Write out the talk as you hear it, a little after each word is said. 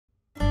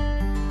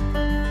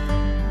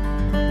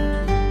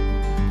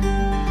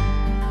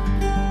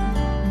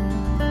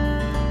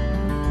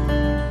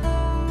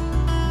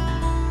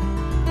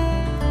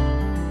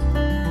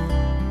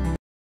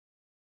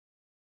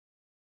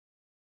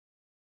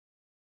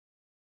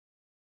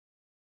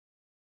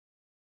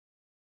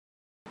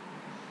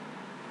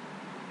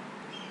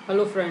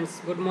Hello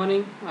friends, good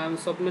morning. I am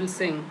Swapnil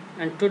Singh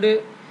and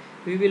today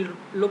we will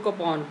look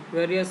upon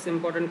various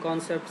important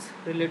concepts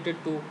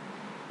related to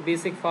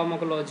basic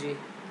pharmacology,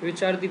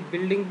 which are the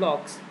building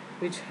blocks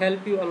which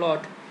help you a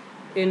lot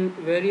in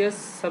various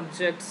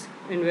subjects,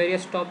 in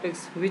various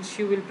topics which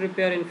you will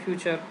prepare in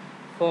future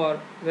for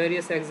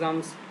various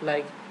exams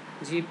like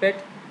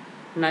GPET,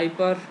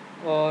 NIPER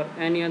or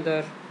any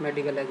other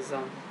medical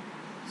exam.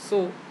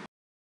 So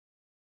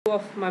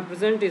of my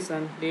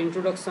presentation, the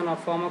introduction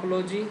of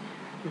pharmacology,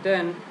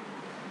 then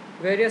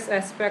various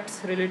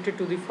aspects related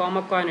to the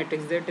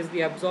pharmacokinetics, that is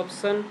the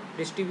absorption,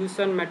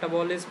 distribution,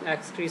 metabolism,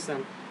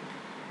 excretion.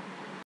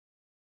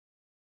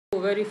 So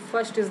very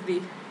first is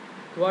the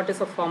what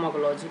is a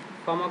pharmacology.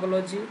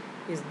 Pharmacology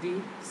is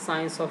the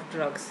science of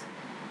drugs.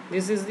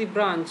 This is the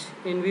branch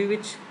in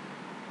which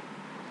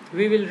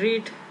we will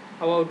read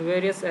about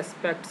various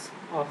aspects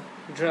of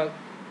drug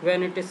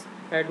when it is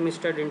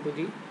administered into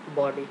the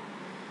body.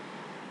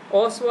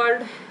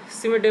 Oswald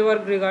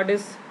Simidevar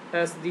regarded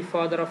as the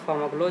father of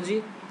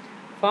pharmacology.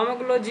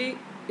 Pharmacology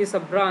is a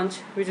branch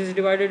which is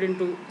divided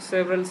into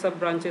several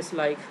sub-branches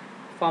like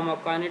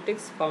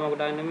pharmacokinetics,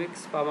 pharmacodynamics,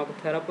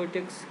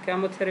 pharmacotherapeutics,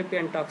 chemotherapy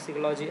and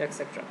toxicology,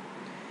 etc.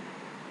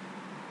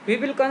 We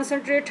will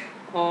concentrate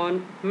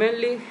on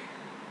mainly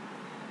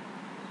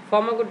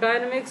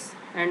pharmacodynamics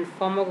and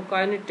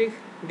pharmacokinetic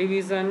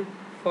division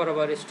for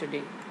our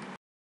study.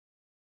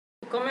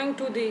 Coming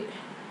to the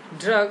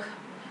drug,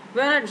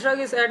 when a drug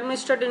is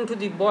administered into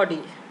the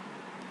body,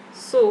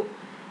 so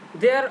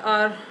there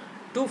are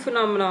two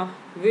phenomena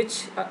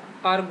which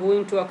are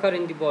going to occur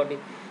in the body.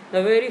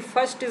 The very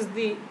first is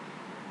the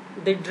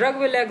drug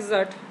will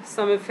exert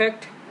some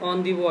effect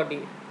on the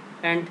body,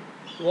 and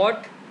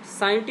what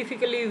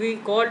scientifically we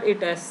call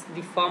it as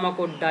the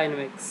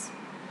pharmacodynamics.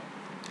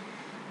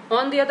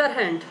 On the other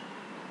hand,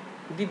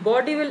 the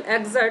body will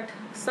exert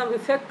some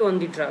effect on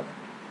the drug,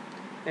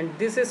 and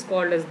this is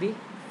called as the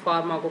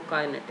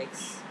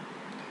pharmacokinetics.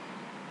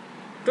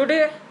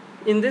 Today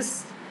in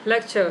this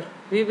lecture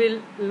we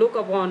will look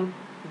upon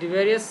the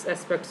various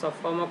aspects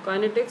of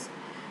pharmacokinetics.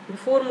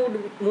 Before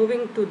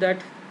moving to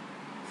that,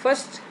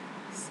 first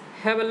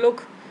have a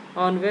look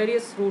on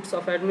various routes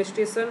of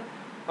administration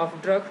of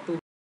drug to.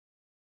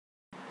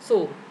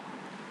 So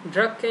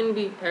drug can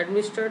be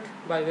administered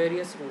by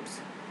various routes.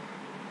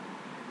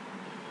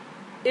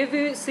 If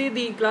we see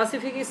the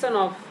classification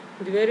of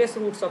the various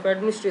routes of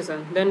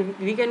administration, then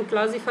we can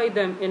classify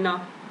them in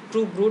a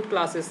two broad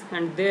classes,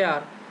 and they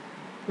are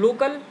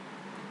local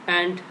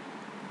and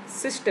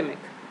systemic.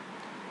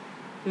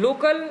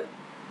 Local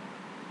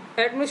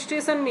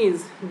administration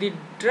means the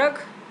drug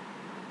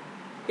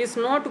is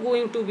not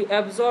going to be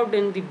absorbed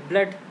in the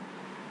blood,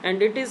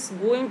 and it is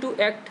going to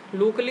act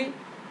locally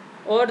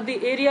or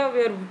the area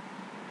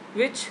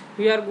which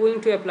we are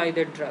going to apply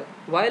that drug,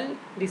 while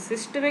the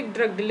systemic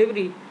drug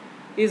delivery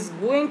is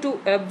going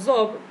to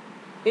absorb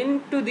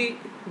into the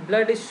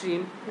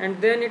bloodstream,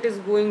 and then it is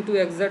going to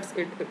exert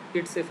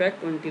its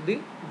effect into the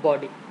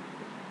body.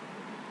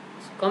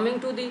 So coming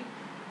to the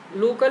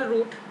local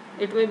route,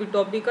 it may be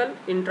topical,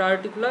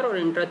 intra-articular or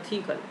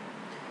intrathecal,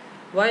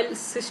 while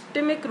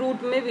systemic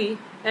route may be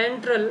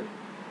antral,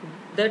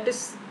 that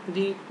is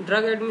the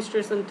drug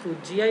administration through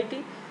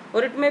GIT,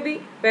 or it may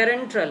be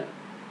parenteral,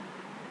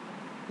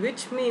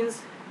 which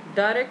means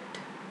direct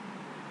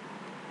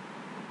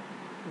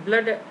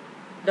drug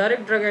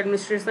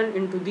administration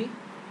into the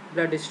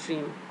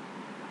bloodstream.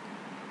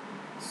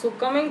 So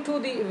coming to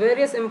the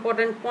various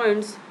important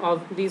points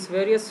of these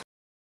various,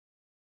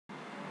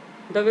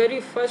 the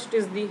very first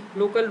is the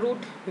local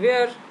route,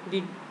 where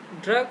the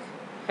drug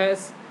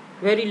has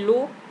very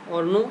low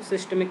or no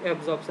systemic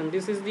absorption.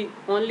 This is the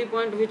only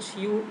point which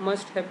you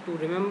must have to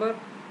remember.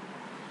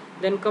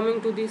 Then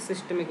coming to the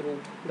systemic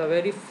route, the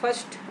very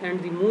first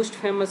and the most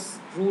famous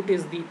route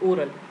is the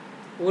oral.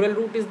 Oral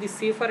route is the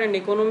safer and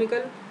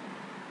economical,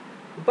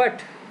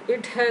 but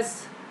it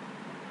has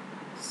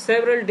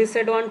several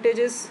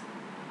disadvantages,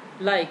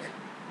 like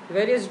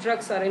various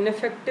drugs are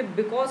ineffective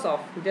because of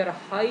their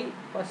high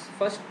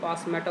first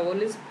pass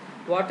metabolism.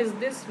 What is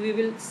this? We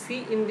will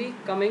see in the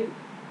coming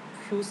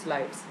few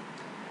slides.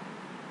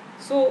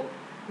 So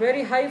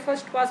very high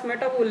first pass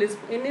metabolism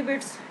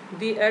inhibits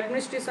the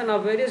administration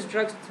of various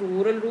drugs through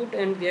oral route,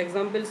 and the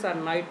examples are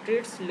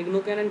nitrates,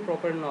 lignocaine and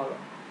propranolol.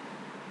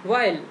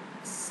 While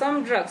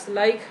some drugs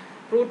like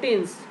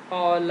proteins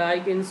or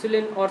like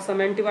insulin or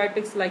some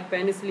antibiotics like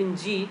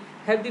penicillin G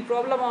have the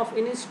problem of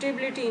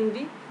instability in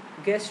the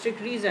gastric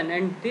region,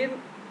 and they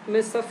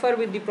may suffer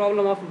with the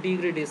problem of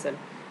degradation,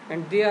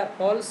 and they are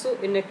also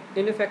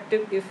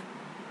ineffective if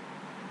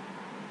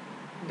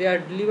they are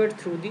delivered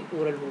through the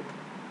oral route.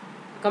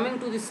 Coming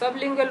to the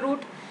sublingual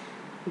route,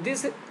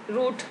 this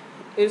route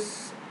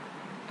is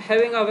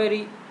having a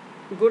very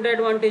good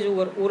advantage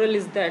over oral,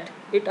 is that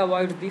it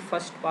avoids the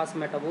first pass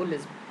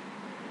metabolism,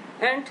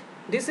 and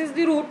this is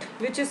the route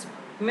which is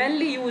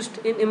mainly used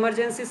in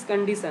emergency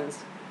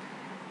conditions.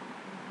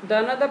 The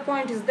another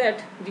point is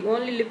that the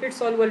only lipid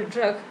soluble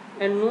drug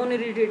and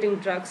non-irritating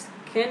drugs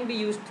can be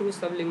used through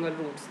sublingual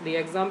routes. The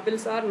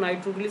examples are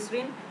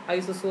nitroglycerin,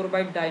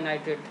 isosorbide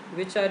dinitrate,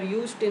 which are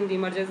used in the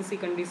emergency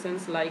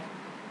conditions like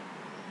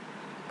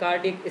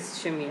cardiac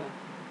ischemia.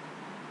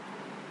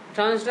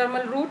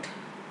 Transdermal route,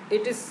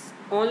 it is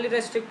only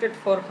restricted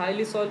for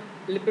highly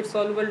lipid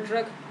soluble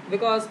drug,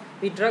 because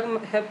the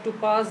drug have to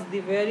pass the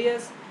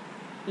various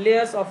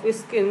layers of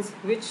skins,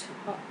 which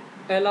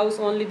allows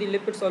only the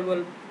lipid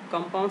soluble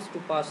compounds to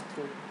pass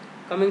through.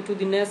 Coming to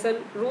the nasal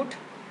route,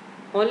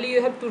 only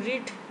you have to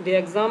read the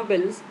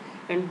examples,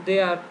 and they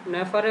are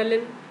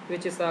nafarelin,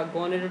 which is a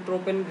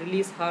gonadotropin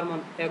release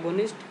hormone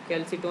agonist,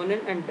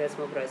 calcitonin and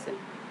desmopressin.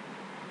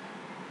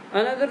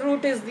 Another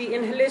route is the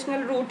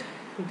inhalational route.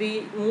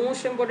 The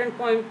most important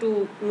point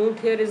to note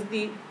here is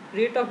the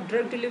rate of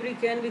drug delivery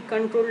can be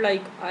controlled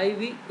like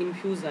IV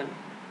infusion.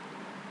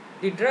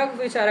 The drugs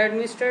which are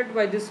administered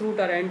by this route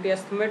are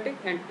antiasthmatic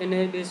and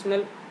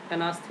inhalational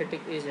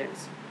anesthetic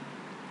agents.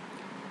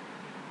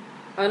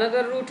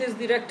 Another route is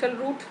the rectal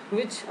route,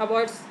 which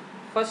avoids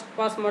first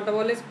pass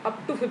metabolism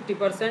up to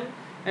 50%,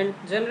 and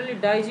generally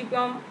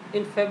diazepam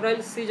in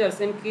febrile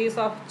seizures in case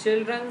of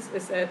children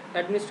is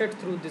administered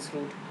through this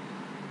route.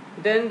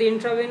 Then the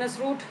intravenous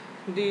route,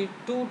 the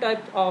two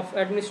types of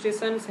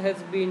administrations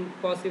has been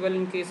possible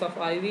in case of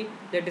IV,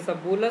 that is a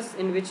bolus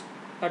in which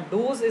a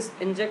dose is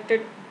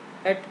injected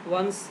at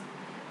once,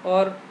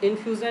 or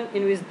infusion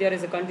in which there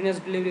is a continuous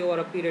delivery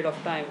over a period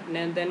of time.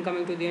 And then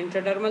coming to the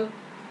intradermal,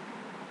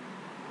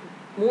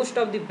 most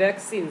of the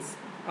vaccines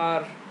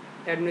are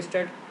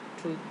administered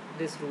through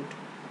this route.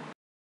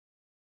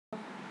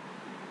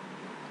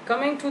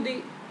 Coming to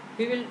the,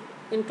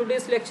 in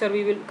today's lecture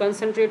we will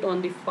concentrate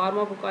on the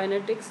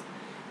pharmacokinetics,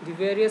 the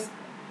various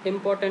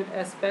important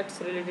aspects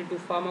related to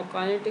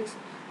pharmacokinetics.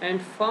 And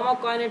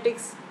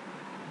pharmacokinetics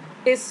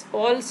is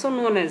also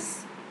known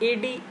as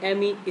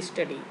ADME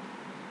study,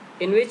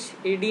 in which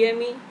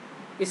ADME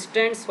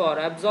stands for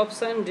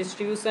absorption,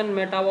 distribution,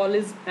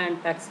 metabolism and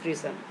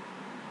excretion.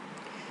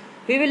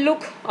 We will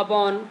look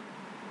upon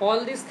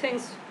all these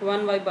things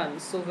one by one.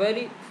 So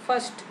very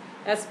first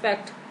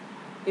aspect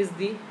is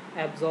the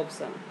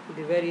absorption.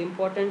 The very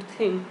important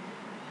thing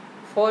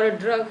for a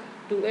drug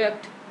to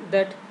act,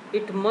 that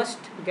it must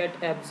get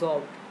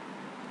absorbed.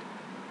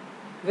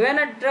 When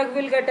a drug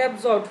will get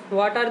absorbed,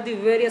 what are the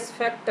various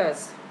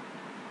factors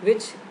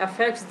which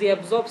affects the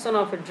absorption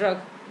of a drug?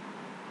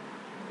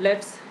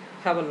 Let's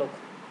have a look.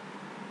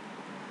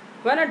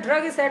 When a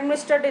drug is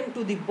administered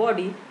into the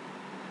body,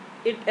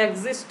 it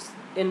exists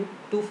in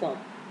two forms,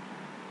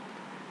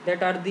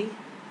 that are the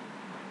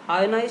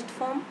ionized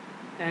form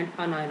and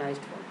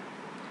unionized form.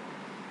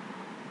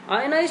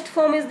 Ionized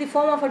form is the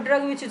form of a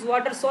drug which is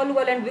water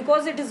soluble, and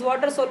because it is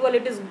water soluble,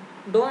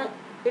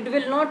 it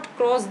will not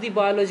cross the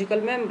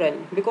biological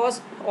membrane,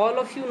 because all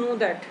of you know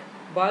that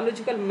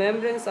biological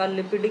membranes are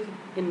lipidic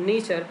in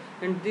nature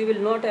and they will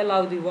not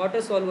allow the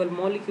water soluble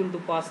molecule to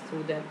pass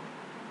through them,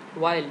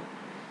 while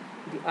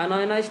the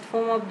unionized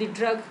form of the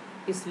drug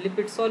is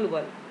lipid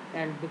soluble,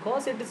 and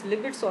because it is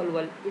lipid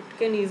soluble, it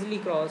can easily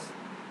cross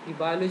the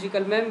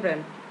biological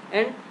membrane,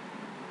 and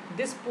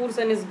this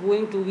portion is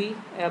going to be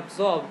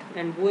absorbed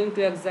and going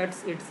to exert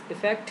its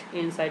effect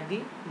inside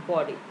the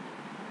body.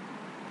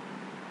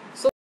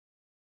 So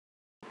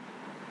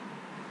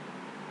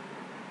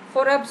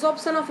for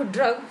absorption of a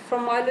drug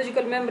from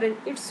biological membrane,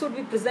 it should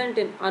be present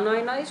in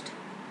unionized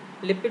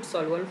lipid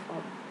soluble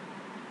form.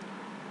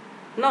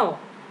 Now,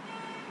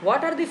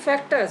 what are the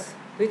factors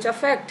which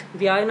affect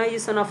the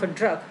ionization of a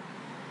drug?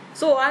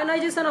 So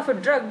ionization of a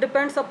drug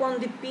depends upon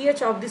the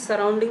pH of the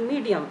surrounding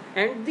medium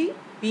and the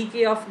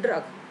pK of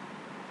drug.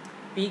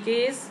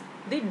 pK is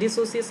the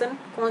dissociation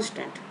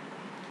constant.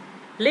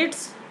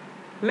 Let's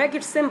make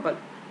it simple.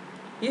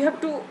 You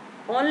have to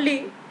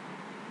only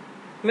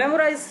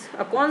memorize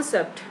a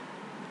concept,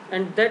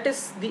 and that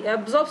is the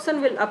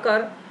absorption will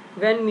occur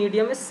when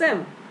medium is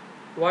same.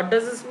 What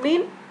does this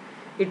mean?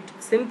 It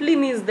simply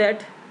means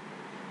that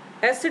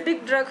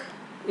acidic drug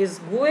is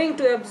going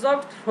to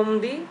absorb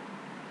from the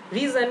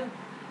region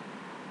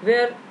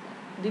where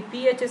the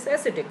pH is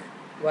acidic,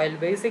 while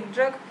basic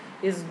drug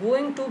is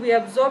going to be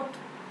absorbed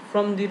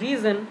from the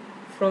region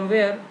from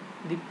where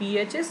the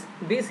pH is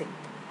basic,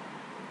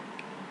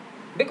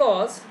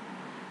 because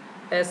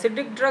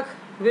acidic drug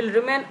will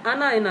remain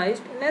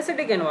unionized in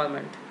acidic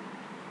environment,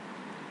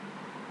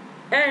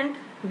 and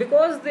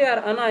because they are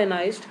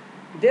unionized,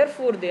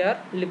 therefore they are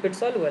lipid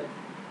soluble,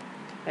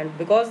 and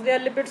because they are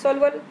lipid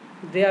soluble,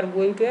 they are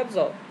going to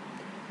absorb.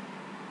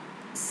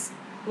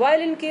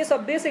 While in case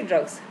of basic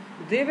drugs,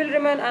 they will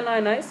remain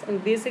unionized in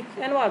basic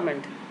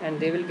environment and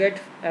they will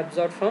get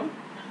absorbed from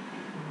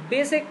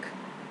basic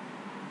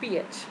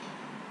pH.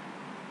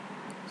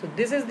 So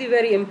this is the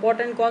very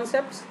important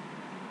concepts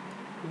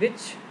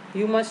which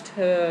you must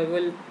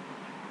will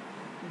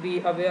be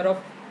aware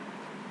of,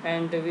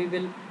 and we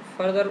will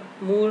further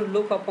more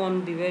look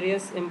upon the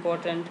various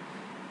important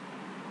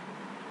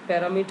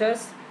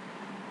parameters.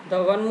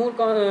 The one more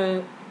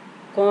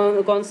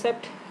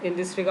concept in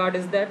this regard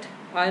is that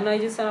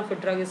ionization of a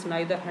drug is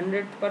neither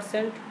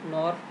 100%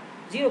 nor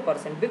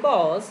 0%,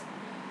 because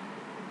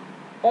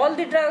all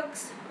the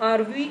drugs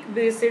are weak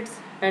bases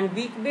and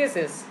weak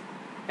bases,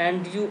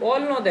 and you all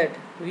know that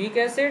weak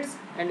acids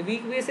and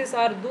weak bases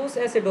are those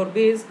acid or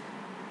base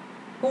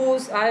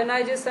whose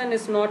ionization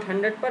is not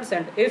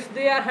 100%. If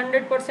they are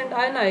 100%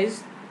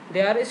 ionized,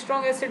 they are a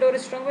strong acid or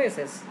strong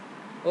bases.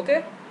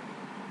 Okay.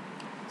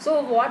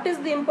 So what is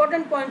the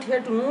important point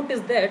here to note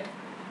is that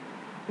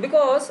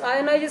because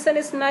ionization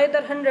is neither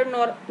 100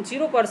 nor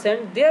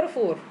 0%,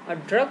 therefore a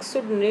drug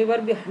should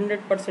never be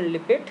 100%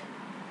 lipid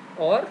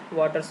or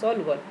water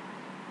soluble.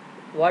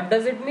 What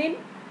does it mean?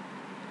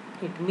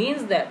 It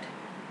means that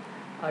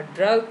a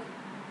drug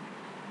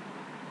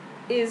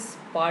is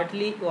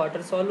partly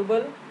water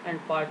soluble and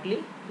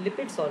partly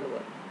lipid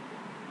soluble.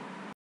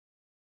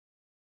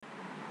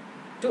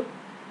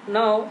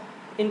 Now,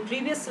 in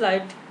previous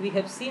slide we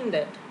have seen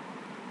that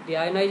the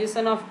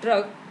ionization of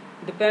drug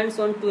depends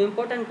on two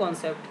important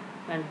concepts,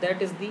 and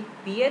that is the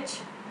pH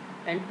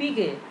and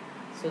pK.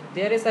 So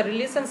there is a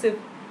relationship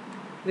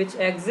which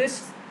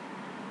exists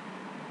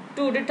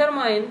to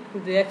determine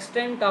the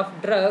extent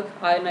of drug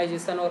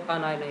ionization or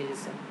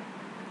unionization.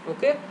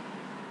 Okay.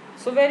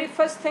 So very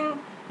first thing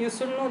you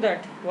should know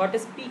that what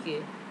is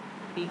pK.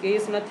 pK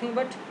is nothing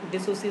but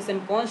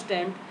dissociation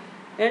constant,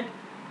 and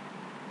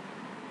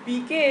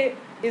pK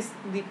is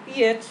the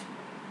pH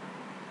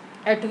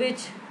at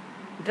which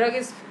drug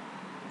is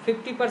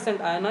 50%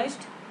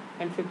 ionized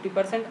and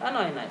 50%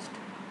 unionized.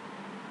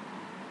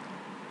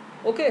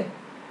 Okay,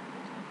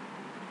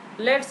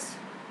 let's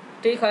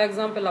take an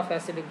example of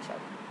acidic drug.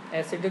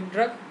 Acidic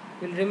drug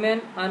will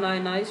remain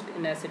unionized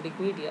in acidic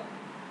media,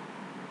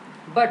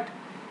 but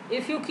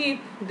if you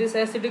keep this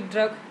acidic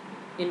drug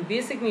in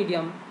basic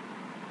medium,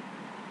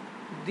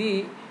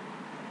 the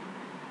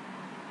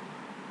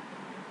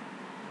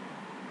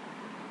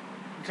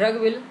drug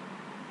will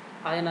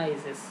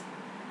ionizes.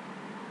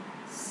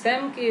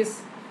 Same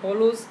case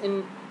follows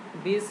in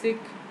basic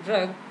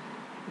drug,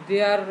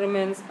 there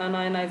remains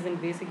unionized in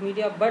basic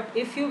media, but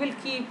if you will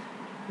keep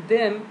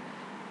them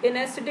in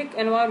acidic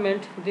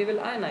environment, they will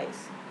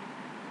ionize.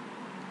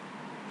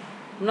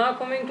 Now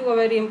coming to a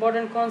very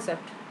important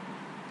concept,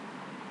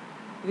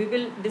 we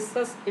will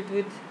discuss it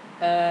with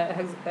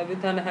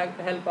the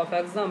help of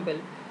example.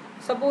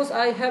 Suppose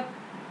I have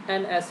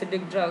an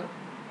acidic drug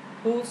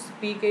whose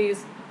pK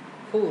is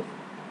 4,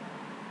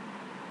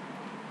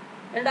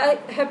 and I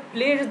have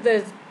placed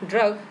this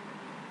drug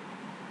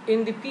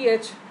in the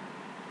pH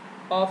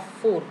of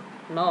 4.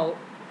 Now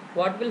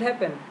what will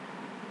happen?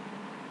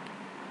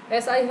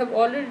 As I have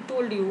already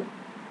told you,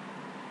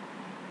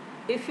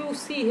 if you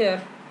see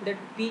here that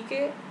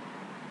pKa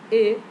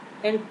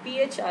and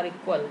pH are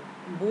equal,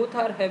 both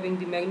are having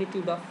the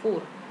magnitude of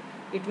 4,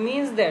 it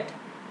means that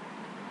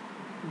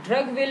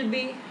drug will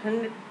be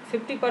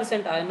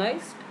 50%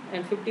 ionized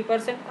and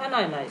 50%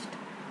 unionized.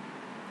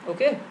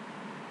 Okay.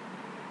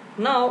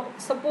 Now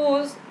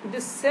suppose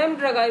this same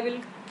drug I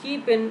will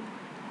keep in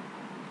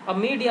a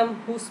medium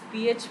whose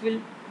pH will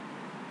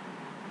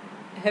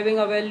having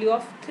a value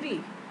of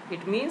 3.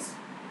 It means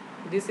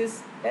this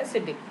is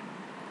acidic,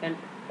 and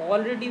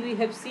already we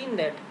have seen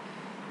that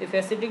if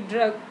acidic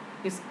drug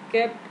is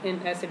kept in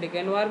acidic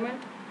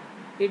environment,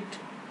 it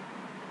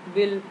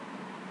will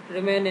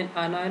remain in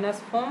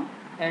unionized form,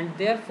 and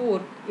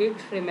therefore it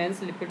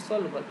remains lipid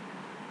soluble.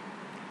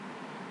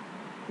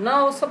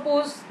 Now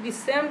suppose the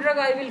same drug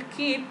I will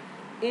keep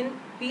in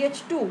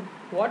pH 2,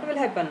 what will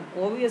happen?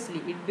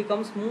 Obviously it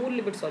becomes more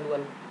lipid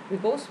soluble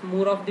because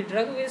more of the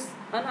drug is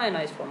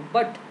unionized form,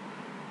 but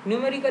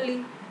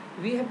numerically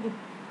we have to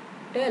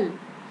tell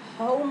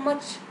how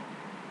much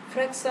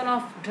fraction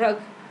of drug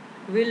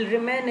will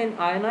remain in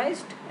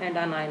ionized and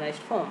unionized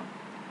form.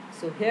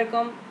 So here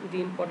come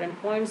the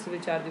important points,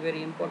 which are the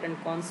very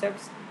important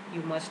concepts.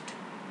 You must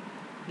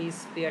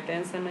please pay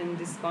attention in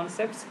these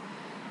concepts.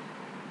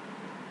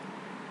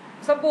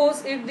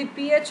 Suppose if the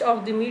pH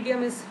of the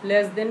medium is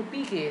less than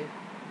pK,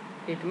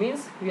 it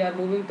means we are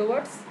moving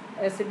towards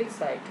acidic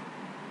side.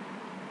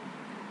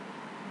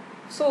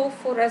 So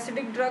for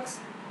acidic drugs,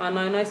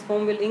 unionized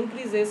form will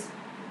increases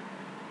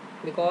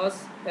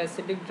because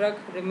acidic drug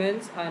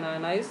remains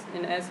unionized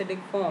in acidic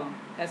form,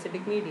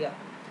 acidic media,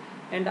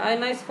 and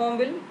ionized form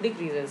will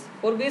decreases.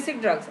 For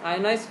basic drugs,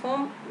 ionized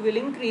form will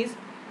increase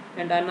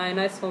and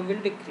unionized form will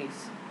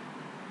decrease.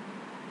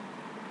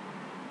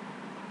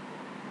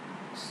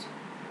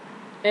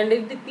 And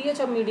if the pH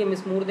of medium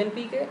is more than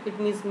pK, it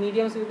means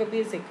mediums will become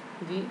basic.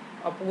 The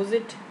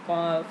opposite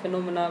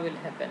phenomena will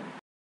happen.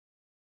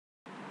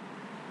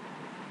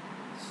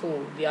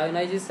 So the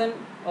ionization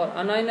or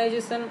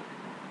unionization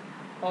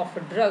of a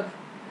drug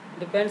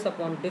depends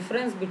upon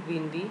difference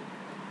between the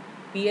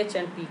pH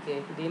and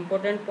pK. The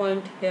important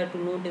point here to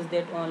note is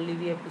that only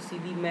we have to see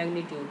the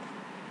magnitude.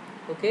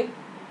 Okay.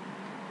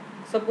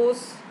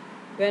 Suppose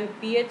when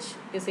pH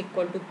is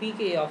equal to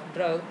pK of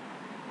drug,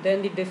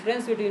 then the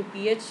difference between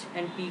pH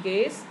and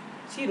pK is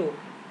 0.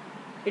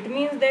 It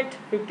means that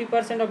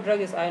 50% of drug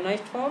is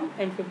ionized form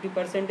and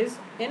 50% is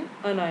in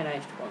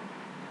unionized form.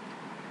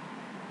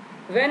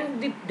 When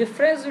the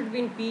difference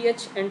between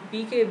pH and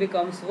pK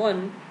becomes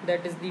 1,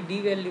 that is the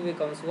D value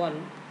becomes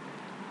 1,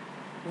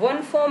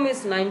 One form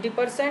is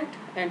 90%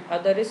 and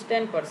other is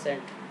 10%.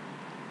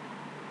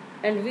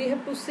 And we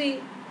have to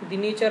see the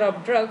nature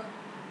of drug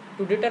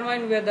to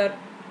determine whether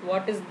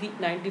what is the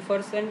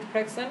 90%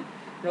 fraction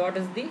and what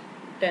is the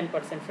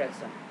 10%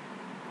 fraction.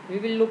 We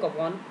will look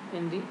upon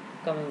in the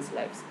coming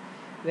slides.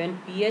 When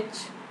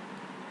pH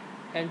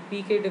and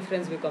pK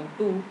difference become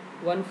 2,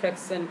 one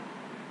fraction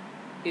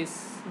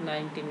is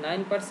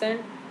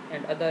 99%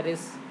 and other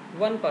is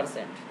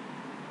 1%.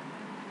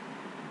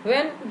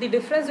 When the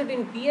difference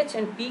between pH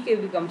and pK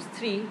becomes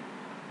 3,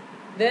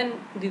 then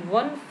the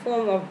one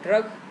form of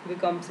drug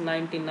becomes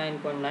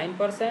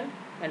 99.9%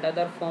 and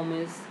other form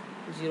is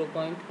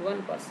 0.1%.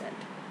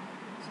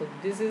 So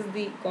this is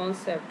the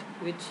concept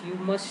which you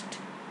must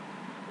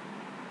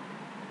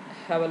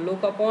have a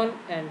look upon,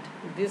 and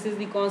this is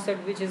the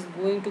concept which is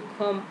going to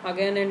come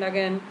again and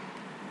again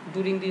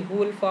during the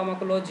whole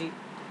pharmacology,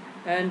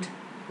 and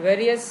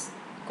various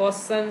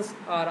questions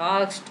are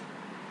asked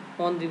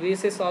on the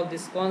basis of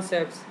these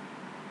concepts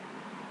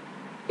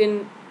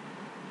in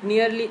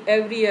nearly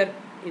every year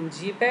in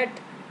GPAT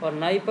or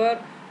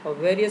NIPER or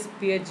various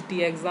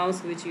PhD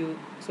exams which you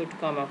should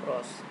come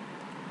across.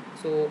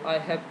 So I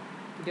have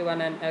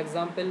given an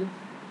example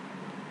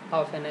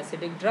of an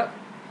acidic drug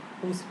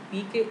whose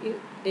pK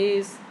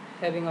is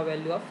having a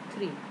value of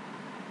 3.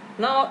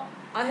 Now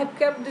I have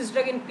kept this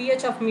drug in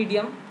pH of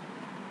medium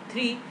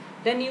 3,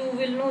 then you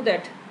will know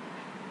that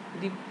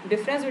the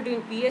difference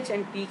between pH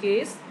and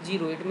pK is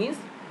 0. It means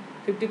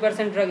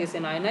 50% drug is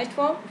in ionized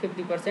form,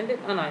 50% in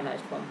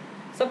unionized form.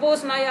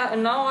 Suppose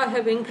now I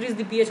have increased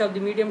the pH of the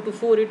medium to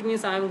 4, it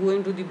means I am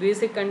going to the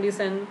basic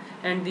condition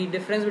and the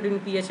difference between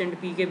pH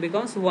and pK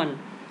becomes 1.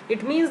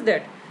 It means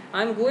that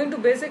I am going to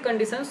basic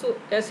condition, so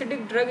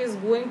acidic drug is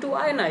going to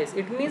ionize.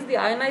 It means the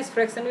ionized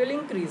fraction will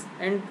increase,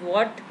 and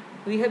what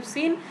we have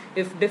seen,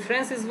 if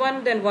difference is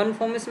 1, then one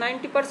form is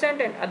 90%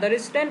 and other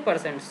is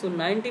 10%. So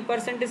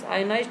 90% is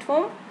ionized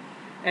form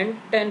and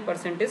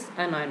 10% is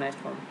unionized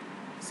form.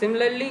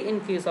 Similarly,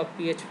 in case of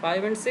pH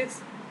 5 and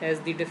 6,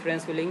 as the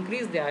difference will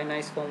increase, the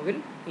ionized form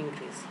will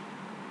increase.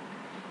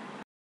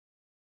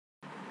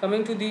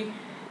 Coming to the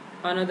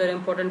another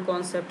important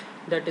concept,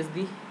 that is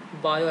the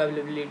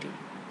bioavailability.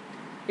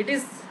 It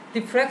is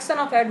the fraction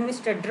of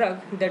administered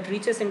drug that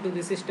reaches into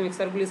the systemic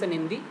circulation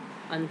in the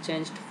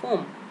unchanged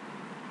form.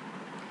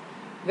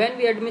 When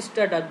we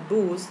administer a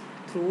dose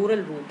through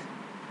oral route,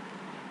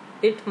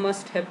 it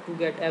must have to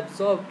get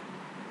absorbed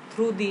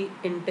through the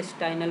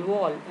intestinal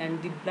wall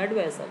and the blood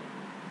vessel.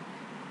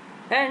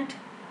 And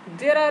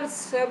there are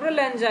several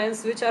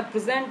enzymes which are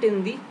present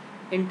in the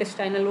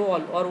intestinal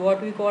wall, or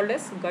what we call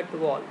as gut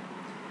wall,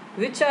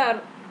 which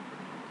are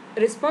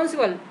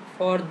responsible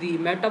for the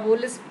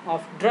metabolism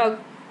of drug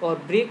or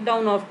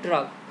breakdown of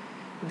drug.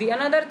 The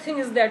another thing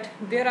is that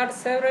there are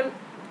several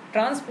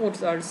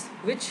transporters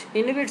which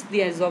inhibits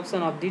the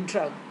absorption of the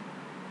drug.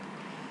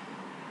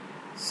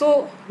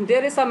 So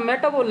there is a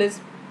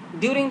metabolism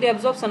during the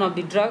absorption of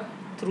the drug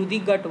through the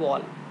gut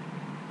wall.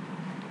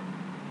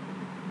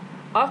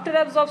 After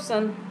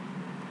absorption,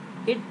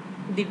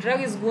 the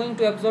drug is going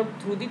to absorb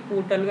through the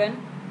portal vein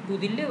to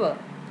the liver,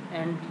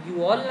 and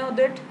you all know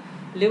that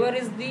liver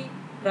is the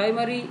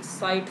primary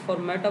site for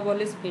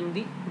metabolism in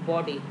the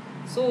body.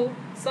 So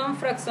some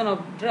fraction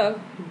of drug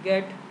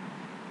get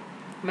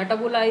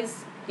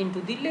metabolized into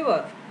the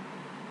liver,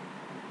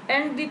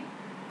 and the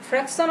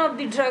fraction of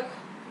the drug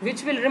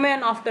which will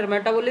remain after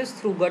metabolism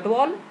through gut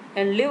wall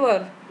and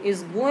liver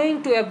is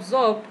going to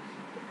absorb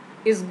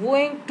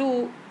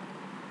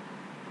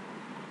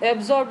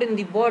in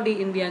the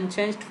body in the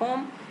unchanged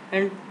form,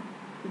 and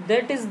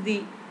that is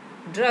the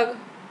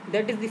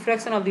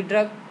fraction of the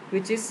drug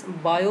which is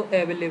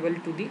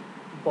bioavailable to the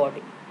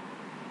body.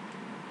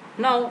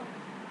 Now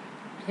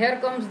here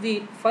comes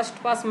the first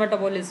pass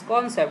metabolism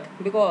concept,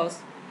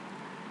 because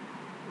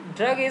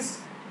drug is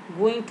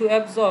going to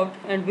absorb,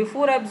 and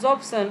before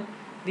absorption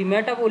the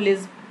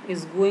metabolism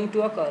is going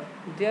to occur.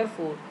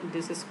 Therefore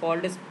this is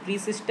called as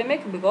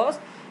pre-systemic, because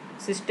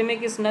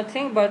systemic is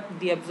nothing but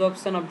the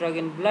absorption of drug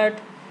in blood.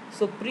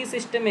 So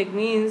pre-systemic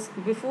means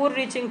before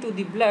reaching to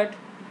the blood,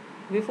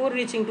 before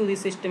reaching to the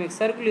systemic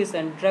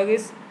circulation, drug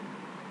is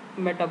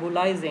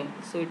metabolizing.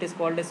 So it is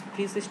called as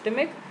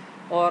pre-systemic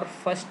or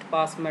first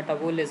pass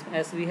metabolism.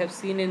 As we have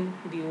seen in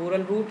the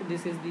oral route,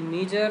 this is the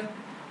major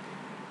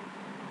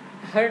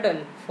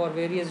hurdle for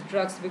various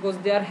drugs, because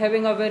they are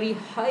having a very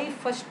high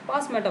first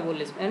pass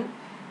metabolism, and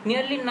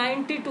nearly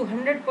 90 to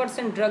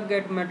 100% drug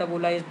get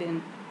metabolized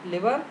in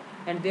liver,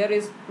 and there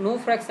is no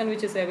fraction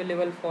which is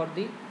available for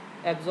the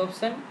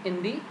absorption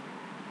in the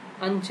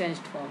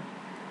unchanged form.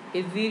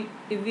 If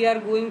we are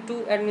going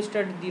to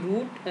administer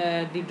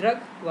the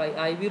drug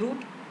by IV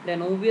route,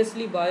 then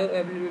obviously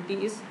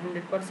bioavailability is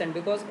 100%,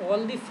 because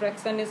all the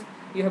fraction is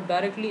you have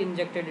directly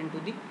injected into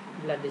the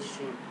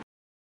bloodstream.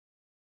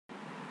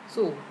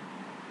 So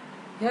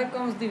here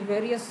comes the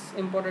various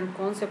important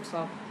concepts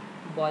of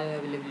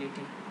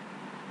bioavailability.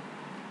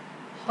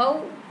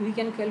 How we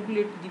can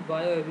calculate the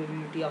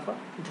bioavailability of a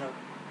drug?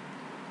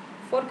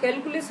 For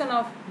calculation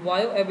of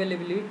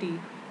bioavailability,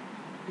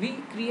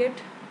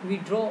 we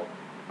draw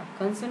a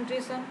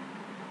concentration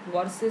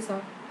versus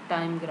a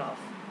time graph.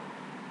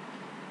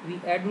 We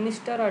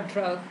administer a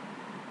drug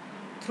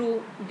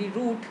through the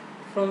route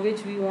from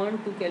which we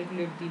want to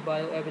calculate the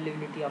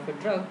bioavailability of a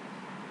drug.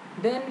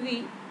 Then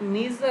we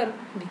measure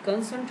the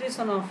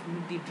concentration of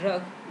the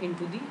drug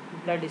into the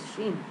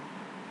bloodstream,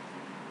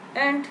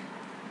 and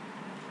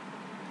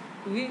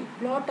we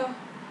plot a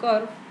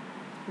curve,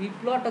 we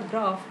plot a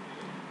graph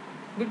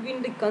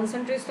between the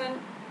concentration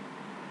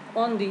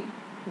on the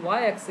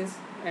y-axis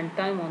and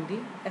time on the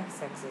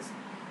x-axis.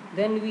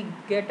 Then we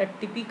get a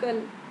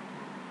typical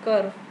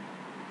curve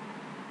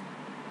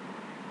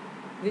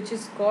which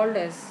is called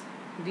as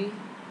the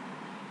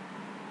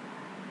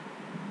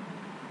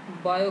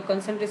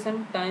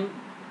bioconcentration time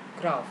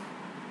graph.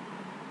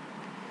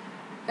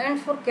 And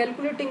for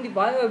calculating the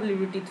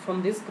bioavailability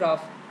from this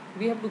graph,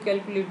 we have to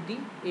calculate the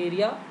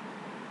area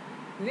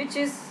which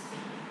is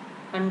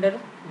under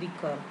the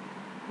curve.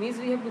 Means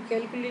we have to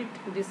calculate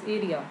this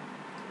area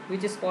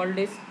which is called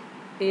as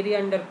area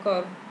under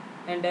curve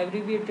and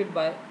abbreviated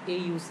by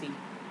AUC.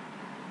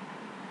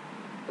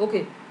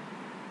 Okay,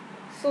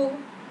 so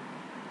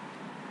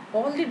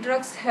all the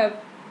drugs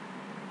have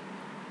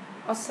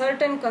a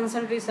certain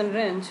concentration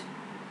range,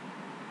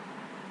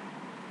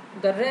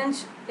 the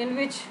range in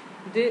which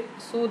they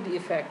show the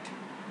effect.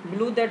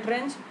 Below that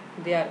range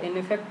they are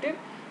ineffective,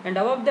 and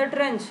above that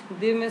range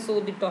they may show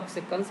the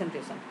toxic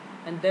concentration,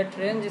 and that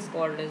range is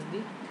called as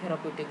the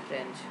therapeutic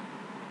range.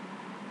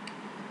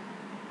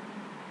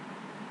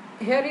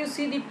 Here you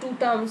see the two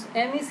terms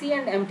MEC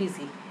and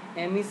MTC.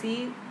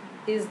 MEC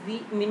is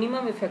the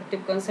minimum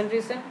effective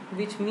concentration,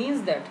 which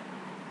means that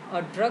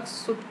a drug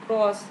should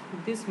cross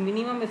this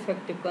minimum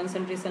effective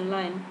concentration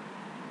line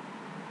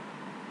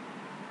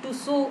to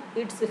show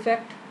its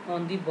effect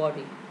on the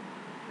body,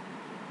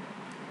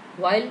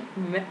 while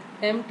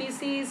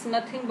MTC is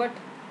nothing but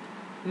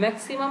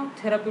maximum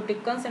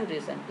therapeutic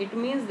concentration. It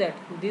means that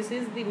this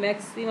is the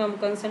maximum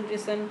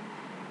concentration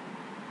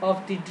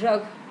of the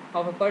drug,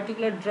 of a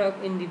particular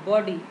drug in the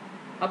body,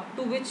 up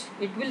to which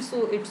it will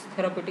show its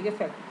therapeutic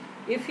effect.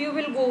 If you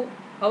will go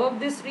above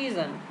this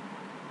region,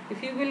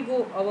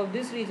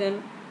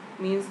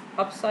 means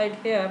upside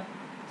here,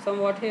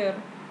 somewhat here,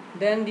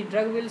 then the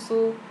drug will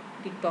show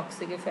the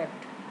toxic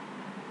effect.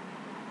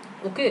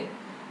 Okay,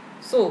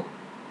 so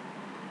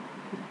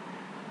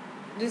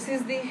this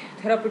is the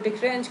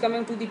therapeutic range.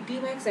 Coming to the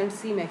Tmax and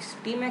Cmax.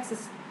 Tmax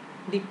is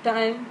the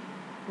time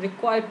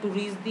required to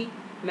reach the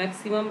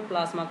maximum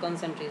plasma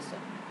concentration.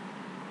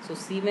 So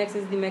Cmax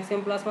is the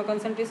maximum plasma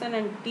concentration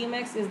and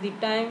Tmax is the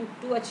time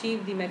to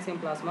achieve the maximum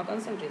plasma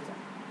concentration.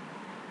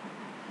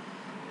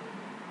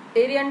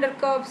 Area under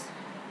curves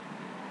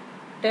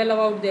tell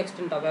about the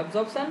extent of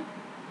absorption.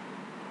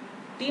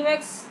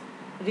 Tmax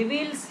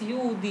reveals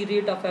you the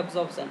rate of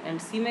absorption, and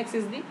Cmax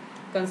is the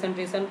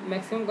concentration,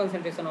 maximum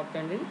concentration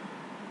obtained in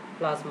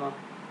plasma.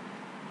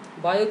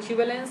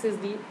 Bioequivalence is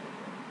the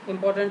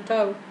important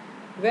term.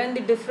 When the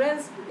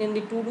difference in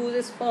the two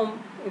doses form,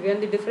 when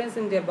the difference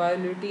in their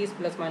bioavailability is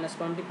plus minus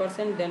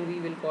 20%, then we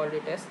will call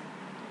it as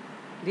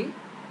the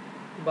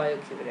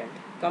bioequivalent.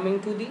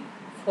 Coming to the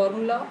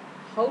formula,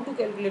 how to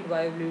calculate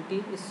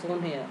bioavailability is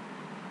shown here.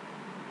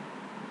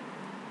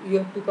 You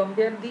have to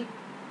compare the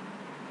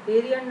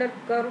area under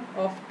curve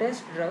of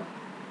test drug,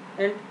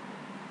 and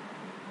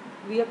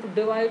we have to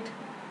divide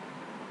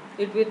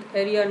it with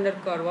area under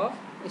curve of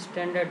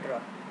standard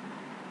drug.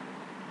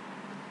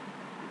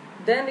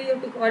 Then we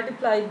have to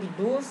multiply the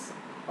dose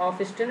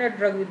of standard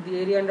drug with the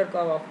area under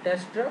curve of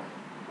test drug,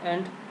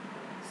 and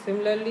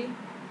similarly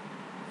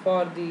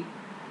for the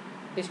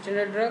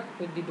standard drug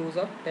with the dose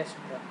of test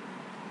drug,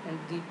 and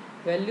the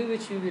value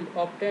which you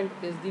will obtain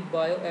is the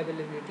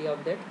bioavailability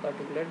of that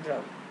particular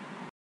drug.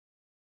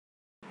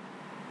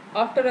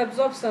 After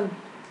absorption,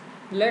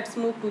 let's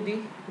move to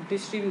the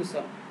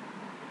distribution.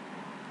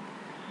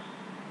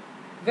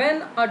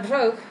 When a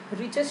drug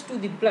reaches to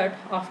the blood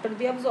after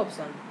the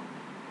absorption,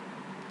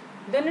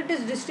 then it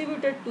is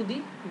distributed to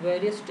the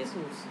various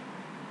tissues,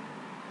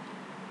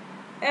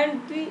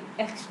 and the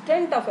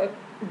extent of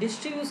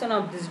distribution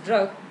of this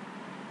drug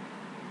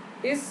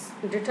is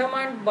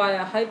determined by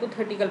a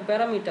hypothetical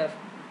parameter,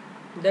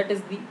 that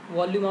is the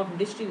volume of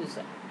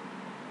distribution.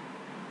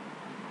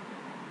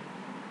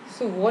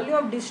 So volume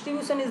of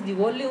distribution is the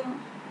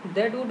volume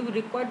that would be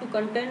required to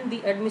contain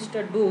the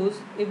administered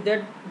dose if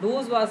that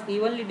dose was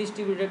evenly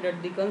distributed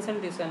at the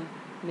concentration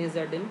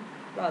measured in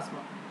plasma.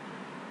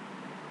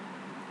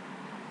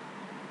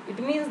 It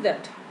means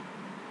that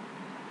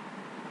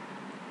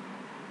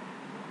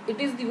it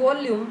is the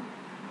volume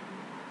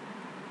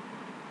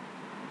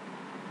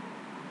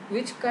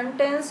which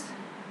contains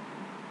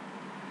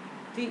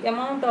the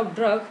amount of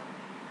drug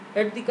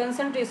at the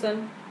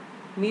concentration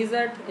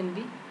measured in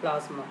the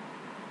plasma.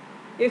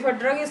 If a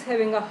drug is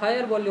having a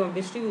higher volume of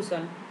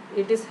distribution,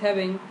 it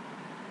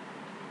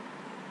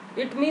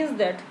means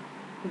that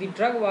the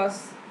drug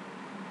was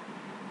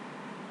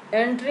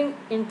entering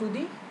into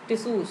the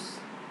tissues.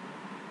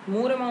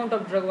 More amount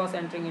of drug was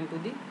entering into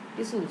the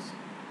tissues.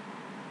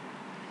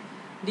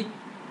 The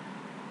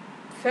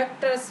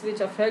factors which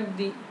affect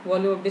the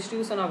volume of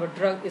distribution of a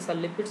drug is a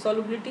lipid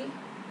solubility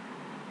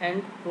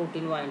and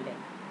protein binding.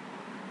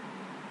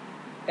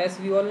 As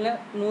we all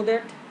know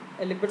that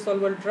a lipid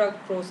soluble drug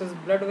crosses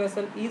blood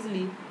vessel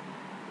easily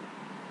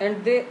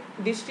and they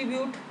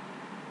distribute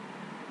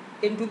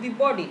into the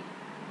body.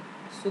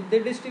 So they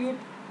distribute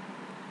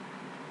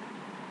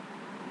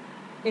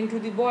into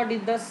the body,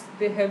 thus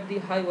they have the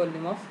high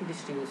volume of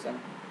distribution.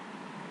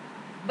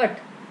 But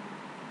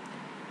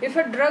if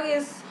a drug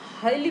is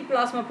highly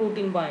plasma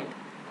protein bind,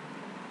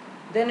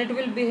 then it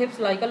will behave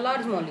like a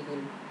large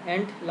molecule,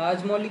 and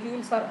large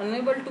molecules are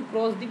unable to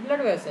cross the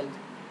blood vessels.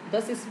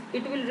 Thus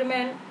it will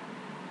remain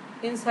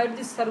inside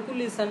the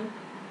circulation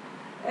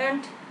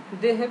and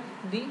they have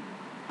the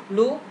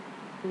low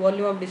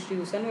volume of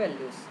distribution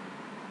values.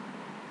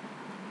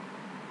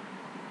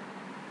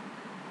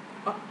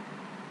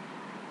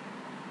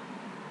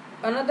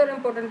 Another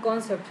important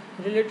concept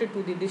related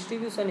to the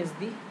distribution is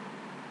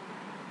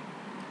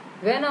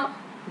when a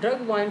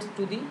drug binds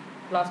to the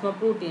plasma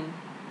protein,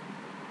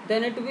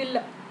 then it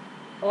will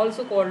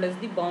also called as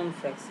the bound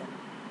fraction.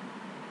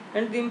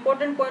 And the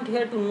important point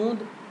here to know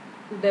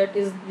that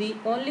is the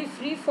only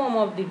free form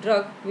of the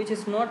drug which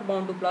is not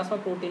bound to plasma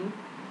protein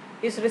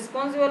is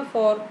responsible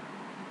for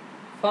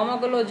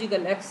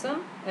pharmacological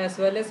action as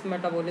well as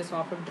metabolism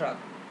of a drug,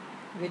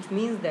 which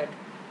means that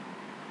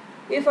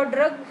if a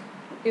drug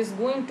is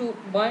going to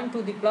bind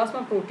to the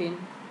plasma protein,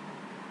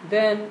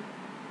 then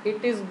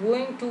it is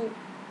going to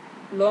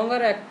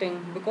longer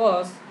acting,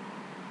 because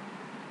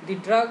the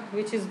drug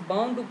which is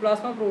bound to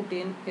plasma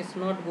protein is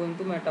not going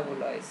to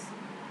metabolize.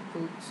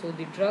 So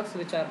the drugs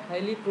which are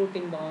highly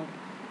protein bound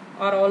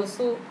are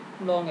also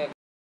long acting.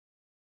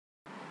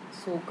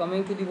 So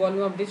coming to the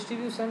volume of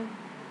distribution,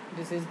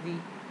 this is the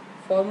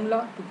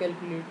formula to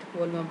calculate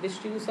volume of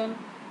distribution.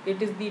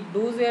 It is the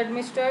dose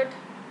administered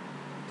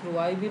through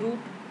IV route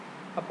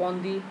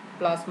upon the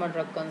plasma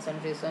drug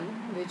concentration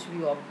which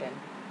we obtain.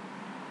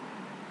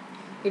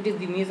 It is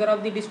the measure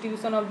of the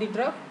distribution of the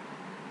drug.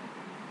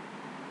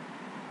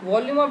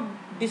 Volume of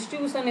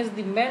distribution is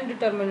the main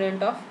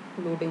determinant of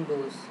loading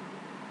dose.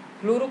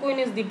 Chloroquine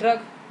is the drug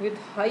with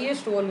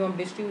highest volume of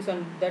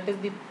distribution, that is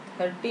the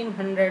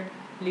 1300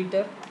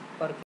 liter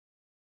per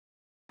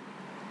kg.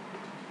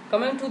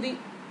 Coming to the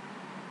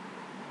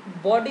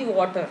body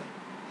water,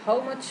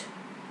 how much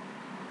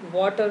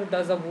water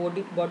does a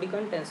body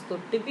contains?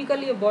 So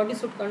typically a body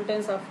should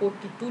contains a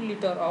 42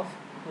 liter of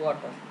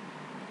water,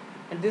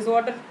 and this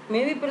water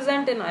may be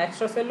present in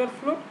extracellular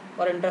fluid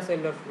or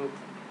intracellular fluid,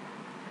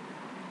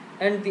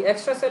 and the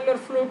extracellular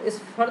fluid is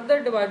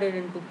further divided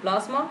into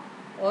plasma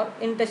or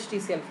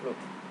interstitial fluid.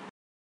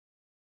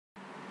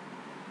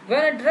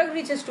 When a drug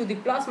reaches to the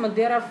plasma,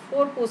 there are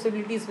 4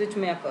 possibilities which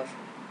may occur,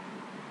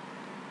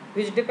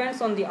 which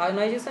depends on the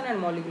ionization and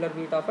molecular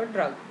weight of a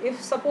drug. If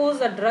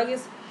suppose a drug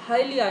is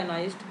highly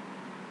ionized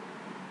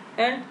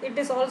and it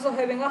is also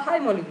having a high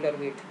molecular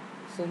weight,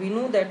 so we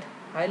know that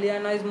highly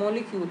ionized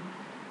molecules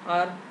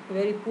are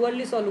very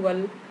poorly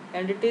soluble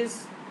and it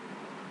is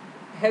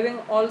having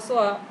also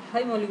a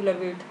high molecular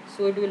weight,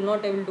 so it will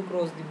not able to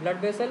cross the blood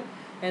vessel,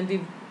 and the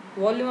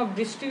volume of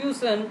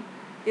distribution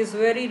is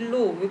very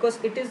low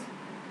because it is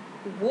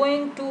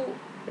going to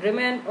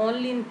remain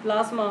only in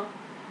plasma,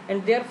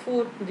 and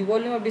therefore the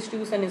volume of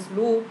distribution is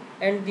low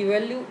and the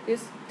value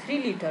is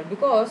 3 liter,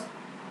 because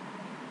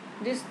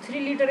this 3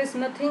 liter is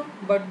nothing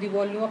but the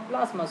volume of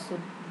plasma, so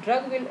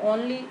drug will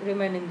only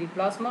remain in the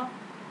plasma,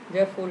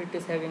 therefore it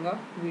is having a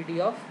VD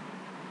of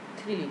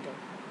 3 liter.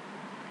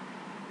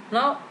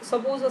 Now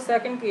suppose a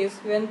second case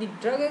when the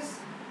drug is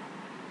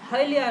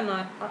highly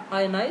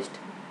ionized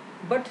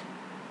but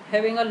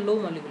having a low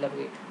molecular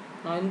weight.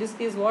 Now in this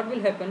case what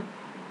will happen?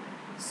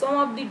 Some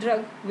of the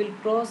drug will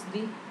cross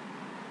the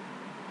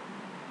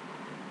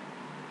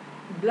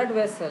blood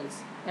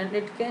vessels and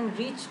it can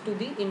reach to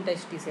the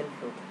interstitial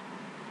fluid.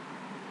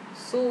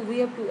 So we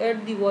have to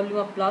add the volume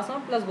of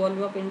plasma plus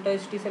volume of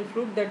interstitial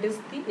fluid, that is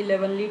the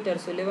 11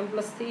 liters. So 11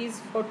 plus 3 is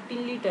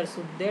 14 liters.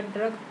 So that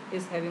drug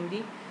is having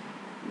the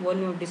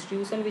volume of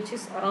distribution which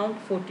is around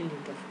 40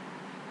 liters.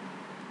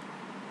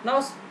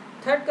 Now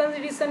third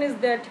consideration is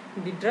that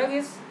the drug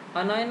is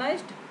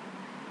unionized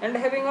and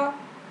having a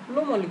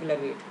low molecular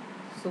weight.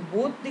 So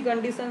both the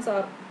conditions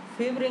are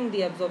favoring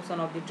the absorption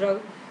of the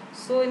drug.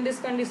 So in this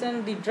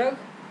condition the drug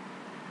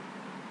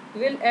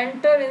will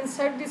enter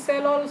inside the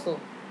cell also.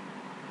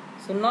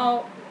 So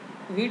now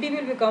VD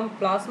will become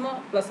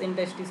plasma plus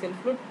interstitial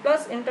fluid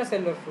plus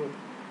intracellular fluid,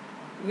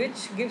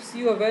 which gives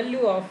you a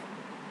value of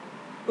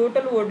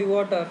total body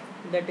water,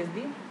 that is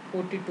the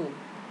 42.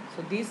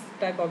 So these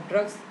type of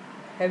drugs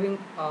having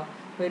a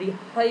very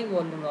high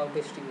volume of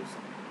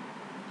distribution.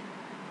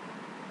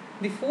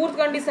 The fourth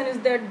condition is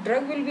that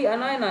drug will be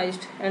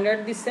unionized and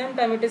at the same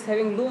time it is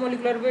having low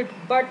molecular weight,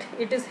 but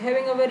it is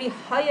having a very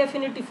high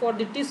affinity for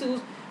the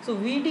tissues. So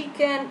VD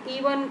can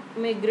even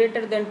make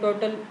greater than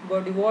total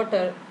body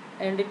water,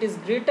 and it is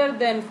greater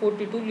than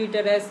 42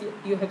 liter, as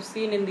you have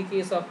seen in the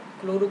case of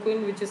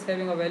chloroquine, which is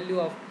having a value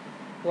of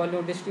volume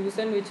of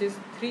distribution which is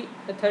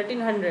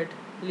 1300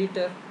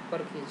 liter per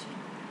kg.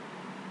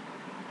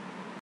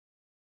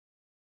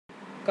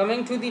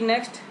 Coming to the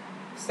next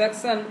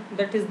section,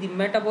 that is the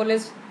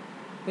metabolism,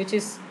 which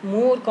is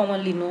more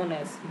commonly known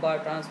as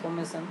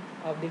biotransformation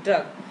of the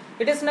drug.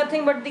 It is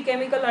nothing but the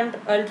chemical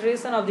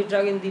alteration of the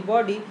drug in the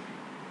body,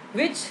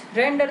 which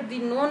render the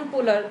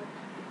non-polar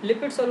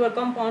lipid soluble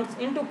compounds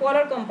into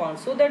polar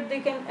compounds so that they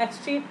can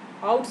excrete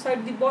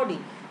outside the body.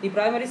 The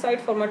primary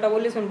site for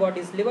metabolism in body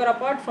is liver.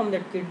 Apart from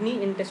that,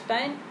 kidney,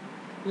 intestine,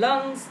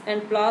 lungs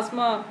and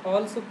plasma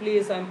also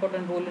plays an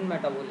important role in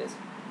metabolism.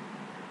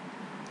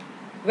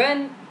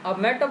 When a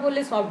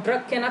metabolism of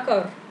drug can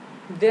occur,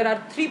 there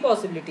are three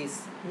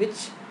possibilities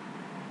which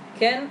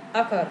can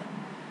occur.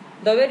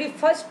 The very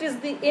first is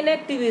the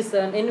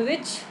inactivation, in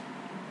which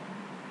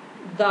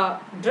the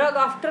drug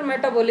after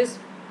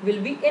metabolism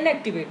will be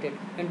inactivated,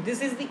 and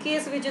this is the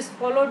case which is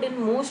followed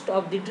in most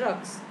of the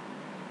drugs.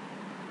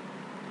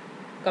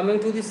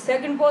 Coming to the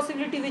second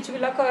possibility which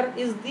will occur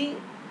is the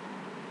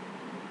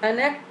an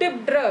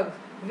active drug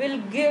will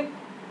give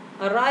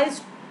a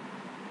rise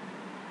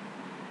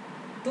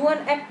to an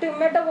active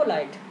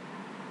metabolite,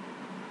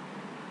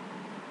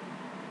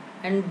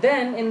 and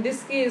then in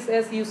this case,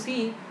 as you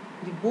see,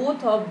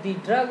 both of the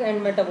drug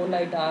and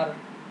metabolite are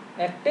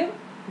active.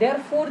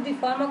 Therefore, the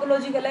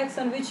pharmacological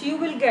action which you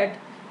will get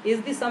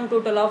is the sum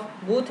total of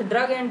both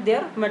drug and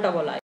their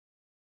metabolite.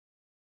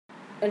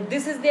 And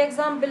this is the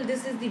example,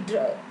 this is the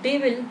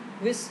table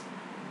which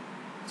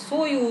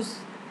shows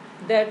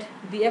that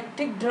the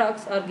active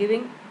drugs are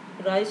giving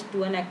rise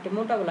to an active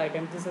metabolite,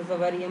 and this is a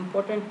very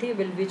important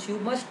table which you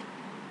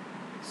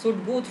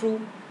should go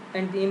through.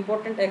 And the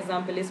important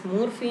example is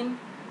morphine,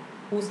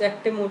 whose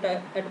active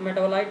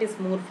metabolite is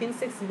morphine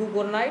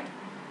 6-glucuronide.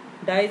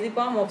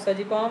 Diazepam,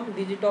 oxazepam,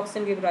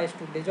 digitoxin give rise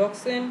to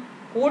digoxin.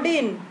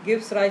 Codeine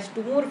gives rise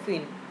to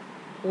morphine.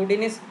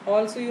 Codeine is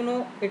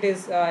also, it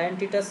is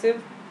antitussive,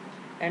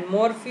 and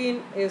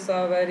morphine is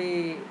a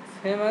very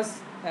famous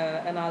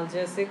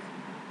analgesic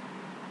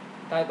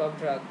type of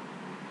drug.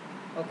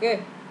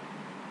 Okay,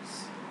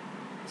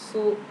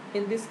 so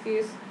in this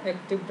case,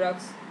 active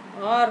drugs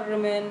are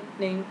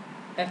remaining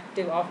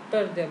active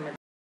after their metabolism.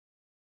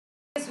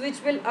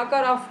 Which will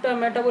occur after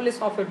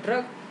metabolism of a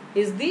drug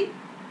is the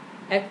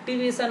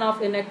activation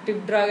of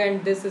inactive drug,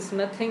 and this is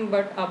nothing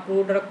but a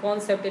prodrug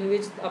concept, in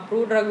which a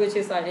prodrug, which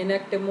is an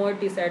inactive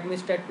moiety, is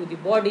administered to the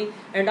body,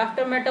 and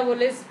after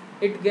metabolism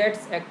it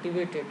gets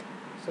activated.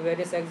 So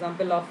various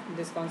example of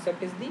this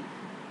concept is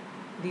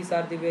these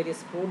are the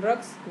various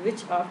prodrugs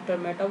which after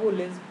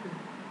metabolism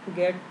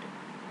get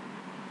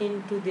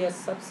into their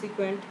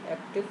subsequent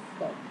active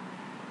form.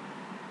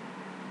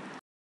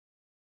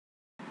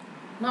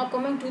 Now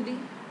coming to the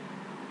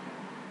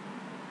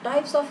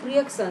types of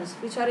reactions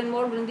which are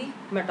involved in the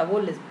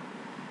metabolism.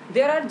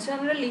 There are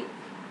generally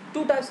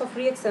two types of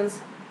reactions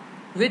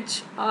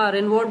which are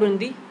involved in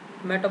the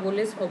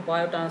metabolism or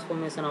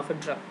biotransformation of a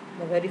drug.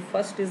 The very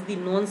first is the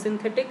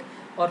non-synthetic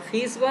or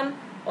phase 1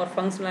 or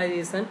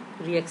functionalization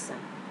reaction.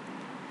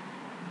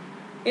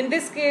 In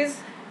this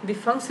case, the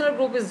functional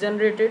group is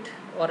generated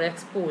or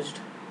exposed.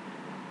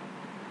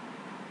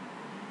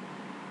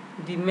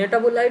 The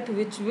metabolite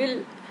which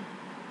will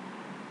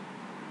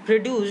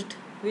produced,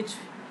 which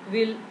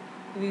will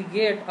we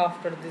get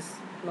after this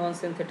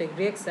non-synthetic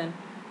reaction,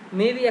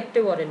 may be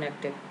active or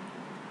inactive.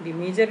 The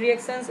major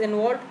reactions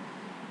involved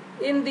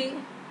in the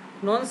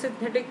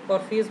non-synthetic or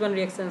phase 1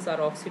 reactions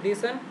are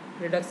oxidation,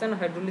 reduction,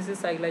 hydrolysis,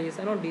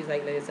 cyclization or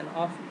decyclization,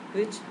 of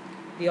which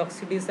the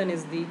oxidation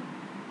is the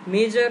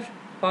major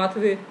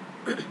pathway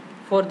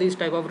for this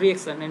type of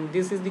reaction, and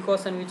this is the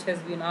question which has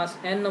been asked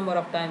n number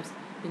of times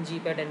in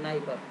GPAT and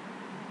NIPER.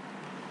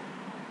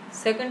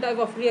 Second type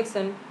of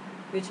reaction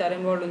which are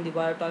involved in the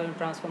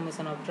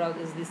biotransformation of drug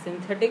is the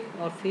synthetic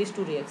or phase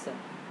 2 reaction.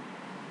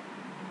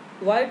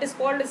 Why it is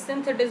called as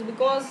synthetic?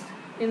 Because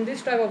in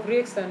this type of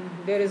reaction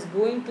there is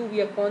going to be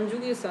a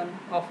conjugation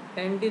of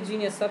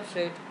endogenous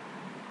substrate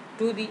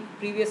to the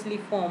previously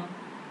formed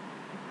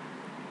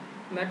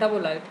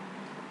metabolite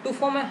to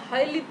form a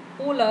highly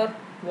polar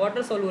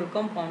water soluble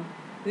compound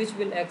which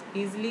will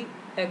easily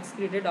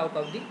excreted out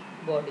of the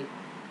body.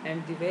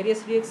 And the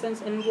various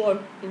reactions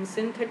involved in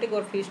synthetic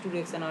or phase 2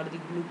 reaction are the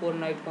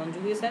glucuronide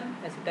conjugation,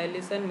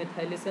 acetylation,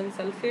 methylation,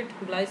 sulfate,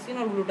 glycine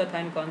or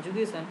glutathione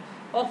conjugation,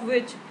 of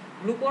which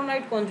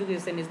glucuronide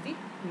conjugation is the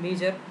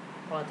major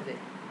pathway.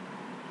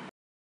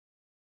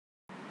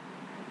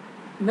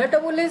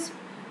 Metabolism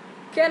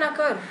can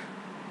occur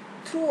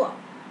through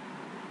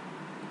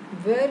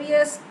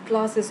various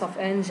classes of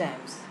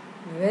enzymes.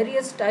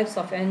 Various types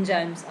of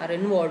enzymes are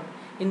involved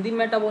in the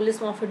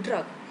metabolism of a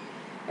drug,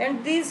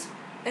 and these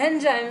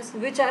enzymes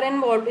which are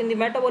involved in the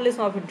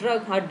metabolism of a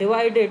drug are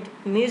divided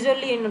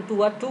majorly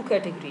into two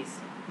categories,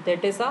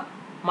 that is a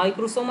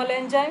microsomal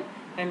enzyme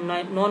and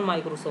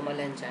non-microsomal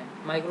enzyme.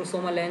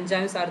 Microsomal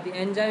enzymes are the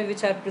enzymes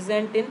which are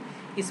present in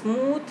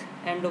smooth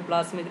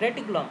endoplasmic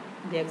reticulum.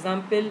 The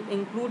example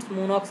includes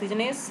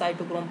monooxygenase,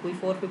 cytochrome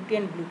P450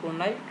 and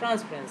glucuronide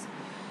transferase.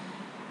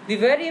 The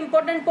very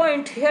important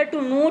point here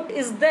to note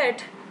is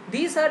that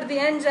These are the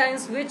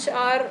enzymes which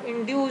are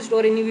induced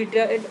or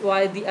inhibited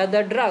by the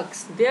other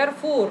drugs.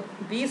 Therefore,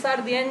 these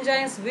are the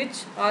enzymes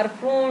which are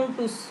prone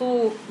to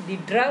show the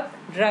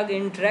drug-drug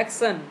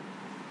interaction.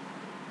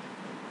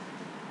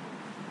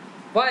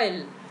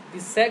 While the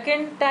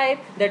second type,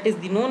 that is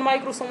the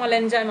non-microsomal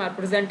enzyme, are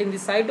present in the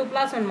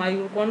cytoplasm and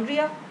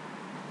mitochondria.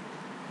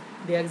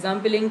 The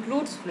example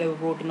includes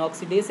flavoprotein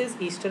oxidases,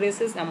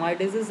 esterases,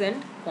 amidases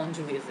and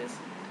conjugases.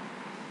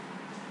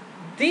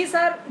 These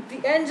are the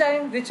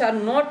enzymes which are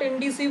not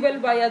inducible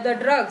by other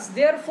drugs.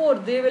 Therefore,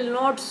 they will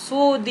not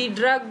show the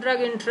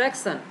drug-drug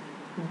interaction.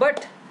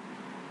 But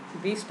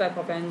this type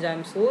of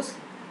enzyme shows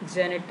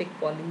genetic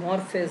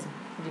polymorphism,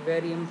 the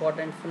very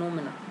important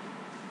phenomena.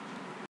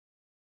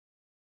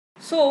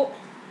 So,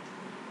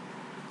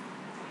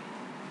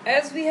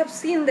 as we have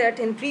seen that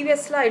in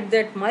previous slide,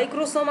 that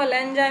microsomal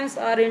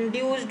enzymes are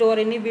induced or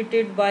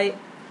inhibited by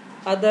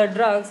other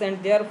drugs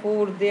and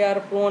therefore they are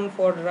prone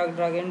for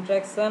drug-drug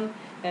interaction.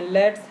 And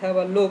let's have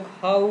a look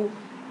how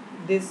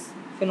this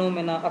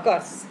phenomena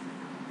occurs.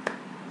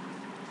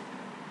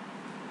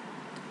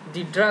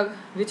 The drug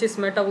which is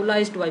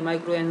metabolized by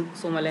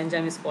microsomal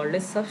enzyme is called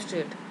as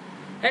substrate,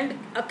 and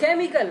a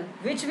chemical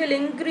which will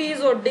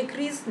increase or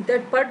decrease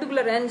that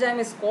particular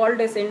enzyme is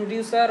called as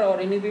inducer or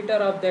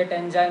inhibitor of that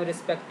enzyme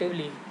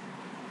respectively.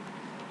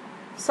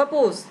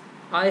 Suppose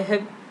I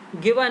have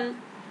given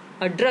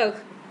a drug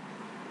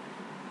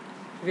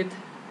with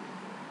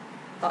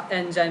an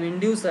enzyme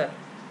inducer.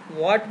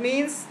 What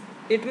means?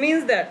 It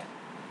means that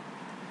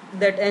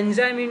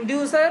enzyme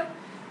inducer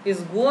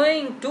is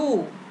going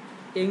to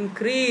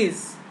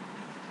increase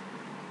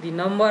the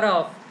number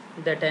of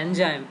that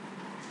enzyme,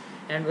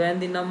 and when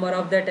the number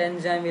of that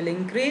enzyme will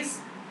increase,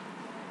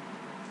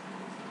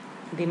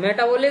 the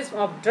metabolism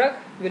of drug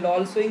will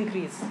also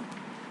increase.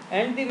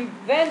 And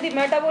when the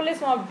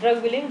metabolism of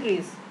drug will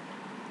increase,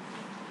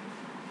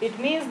 it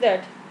means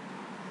that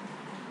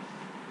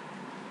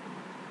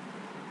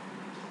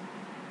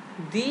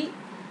the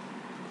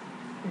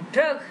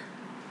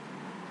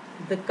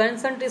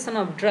concentration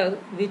of drug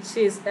which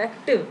is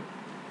active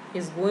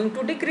is going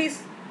to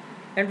decrease.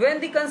 And when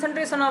the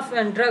concentration of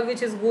a drug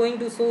which is going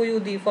to show you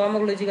the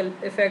pharmacological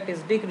effect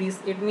is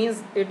decreased, it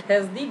means it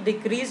has the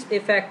decreased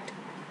effect.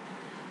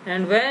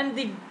 And when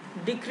the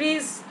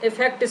decreased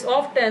effect is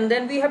often,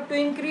 then we have to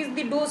increase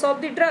the dose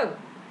of the drug.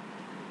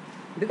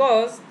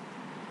 Because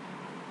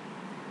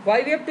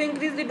why we have to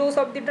increase the dose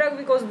of the drug?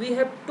 Because we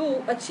have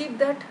to achieve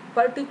that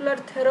particular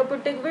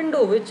therapeutic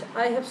window which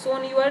I have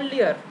shown you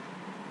earlier.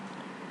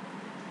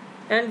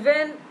 And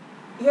when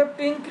you have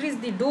to increase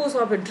the dose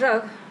of a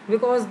drug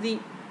because the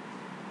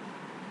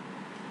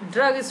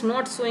drug is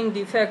not showing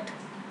the effect,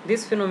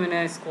 this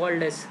phenomena is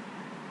called as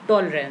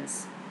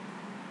tolerance.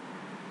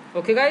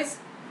 Okay guys,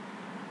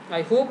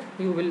 I hope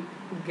you will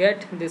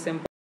get this to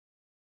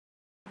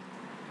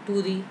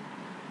the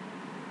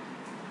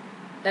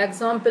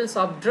examples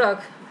of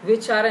drug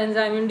which are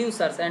enzyme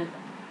inducers, and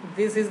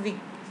this is the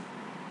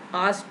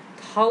asked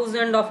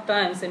thousands of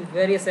times in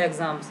various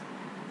exams,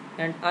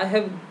 and I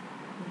have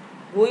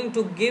going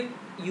to give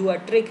you a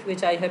trick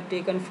which I have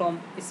taken from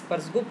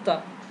Spars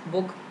Gupta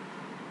book.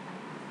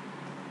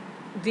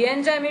 The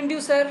enzyme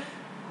inducer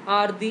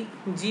are the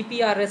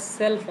GPRS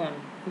cell phone.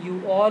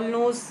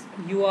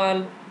 You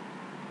are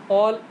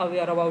all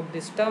aware about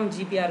this term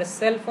GPRS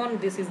cell phone.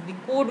 This is the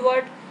code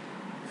word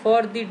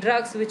for the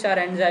drugs which are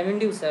enzyme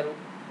inducer.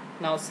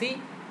 Now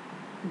see,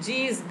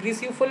 G is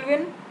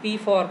grisufulvin, P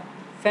for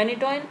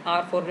phenytoin,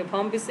 R for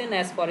rifampicin,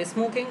 S for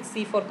smoking,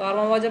 C for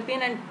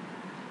carbamazepine, and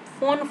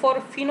phone for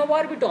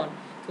phenobarbital.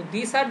 So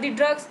these are the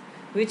drugs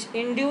which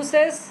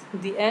induces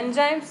the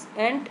enzymes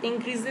and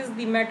increases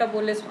the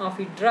metabolism of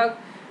a drug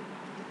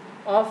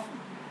of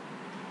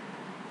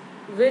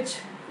which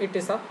it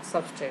is a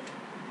substrate.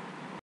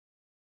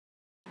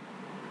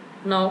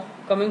 Now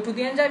coming to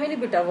the enzyme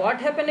inhibitor,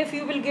 what happens if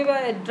you will give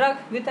a drug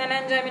with an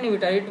enzyme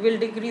inhibitor? It will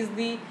decrease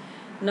the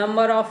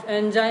number of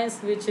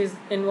enzymes which is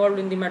involved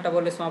in the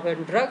metabolism of a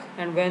drug,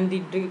 and when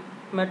the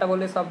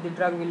metabolism of the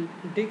drug will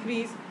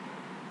decrease,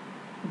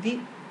 the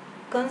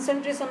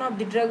concentration of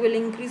the drug will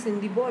increase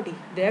in the body.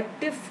 The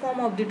active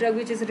form of the drug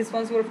which is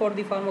responsible for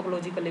the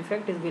pharmacological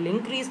effect will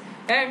increase,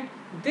 and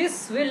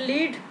this will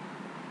lead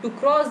to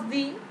cross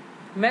the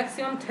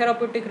maximum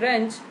therapeutic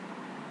range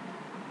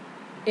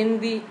in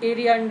the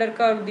area under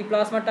curve, the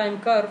plasma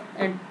time curve,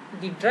 and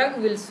the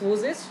drug will show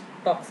its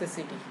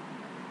toxicity.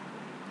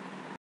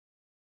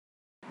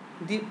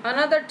 The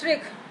another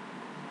trick,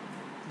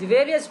 the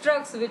various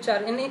drugs which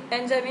are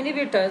enzyme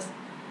inhibitors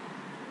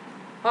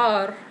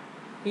are,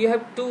 you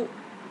have to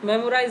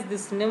memorize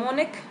this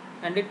mnemonic,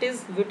 and it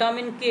is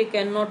vitamin K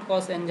cannot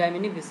cause enzyme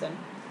inhibition.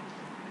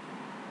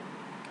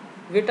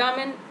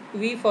 Vitamin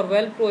V for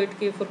valproate,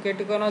 K for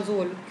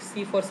ketoconazole,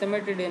 C for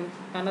cimetidine,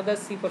 another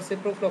C for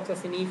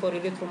ciprofloxacin, E for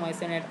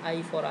erythromycin, and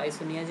I for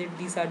isoniazid.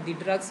 These are the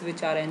drugs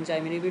which are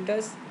enzyme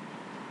inhibitors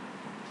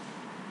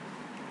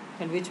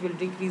and which will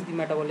decrease the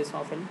metabolism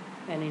of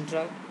any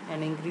drug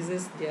and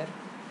increases their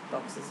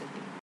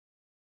toxicity.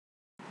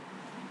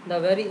 The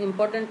very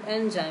important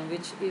enzyme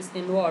which is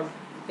involved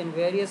in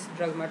various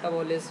drug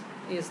metabolism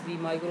is the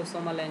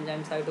microsomal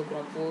enzyme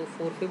cytochrome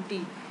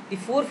 450. The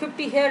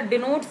 450 here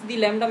denotes the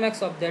lambda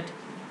max of that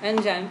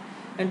enzyme,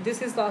 and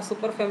this is the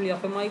superfamily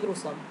of a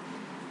microsome,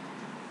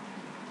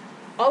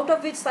 out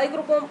of which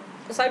cytochrome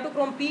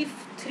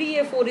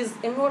P3A4 is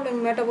involved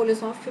in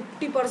metabolism of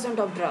 50%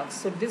 of drugs.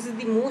 So this is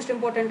the most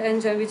important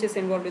enzyme which is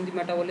involved in the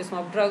metabolism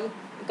of drug.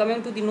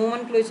 Coming to the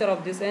nomenclature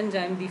of this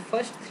enzyme, the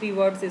first three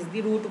words is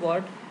the root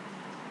word,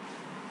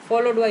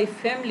 followed by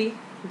family,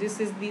 this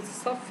is the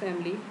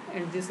subfamily,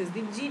 and this is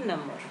the gene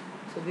number.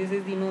 So this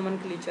is the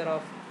nomenclature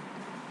of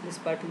this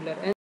particular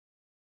enzyme.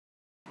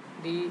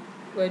 The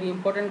very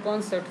important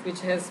concept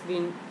which has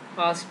been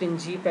asked in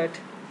GPAT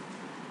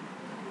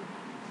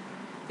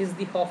is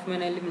the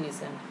Hoffman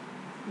elimination.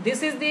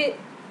 This is the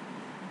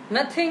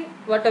nothing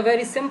but a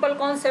very simple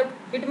concept.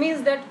 It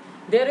means that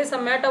there is a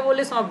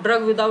metabolism of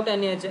drug without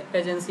any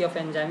agency of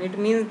enzyme. It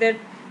means that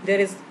there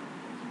is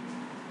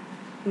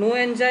no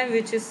enzyme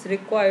which is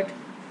required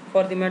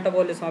for the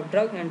metabolism of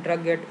drug, and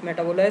drug get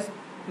metabolized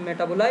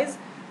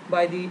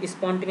by the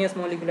spontaneous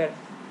molecular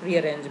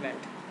rearrangement.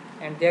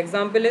 And the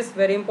example is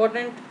very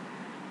important.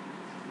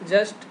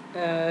 Just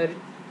go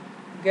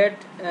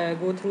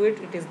through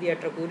it. It is the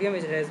atracurium,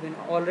 which has been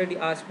already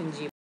asked in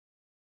G.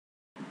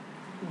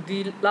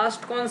 The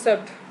last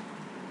concept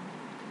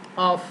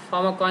of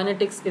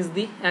pharmacokinetics is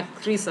the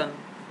excretion.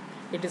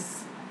 It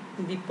is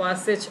the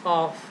passage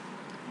of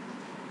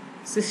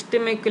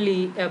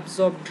systemically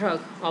absorbed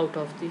drug out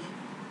of the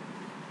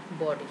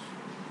body.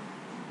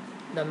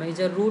 The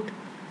major route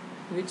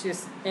which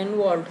is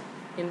involved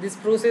in this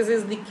process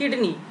is the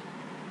kidney,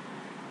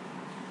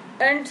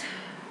 and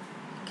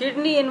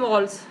kidney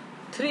involves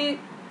three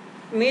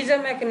major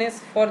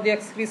mechanisms for the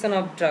excretion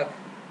of drug.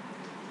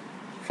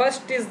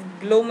 First is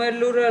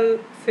glomerular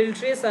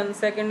filtration,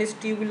 second is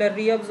tubular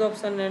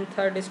reabsorption, and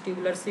third is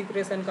tubular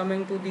secretion.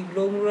 Coming to the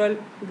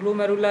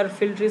glomerular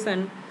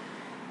filtration,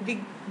 the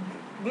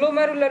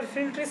glomerular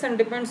filtration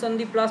depends on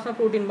the plasma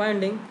protein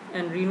binding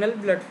and renal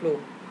blood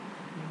flow,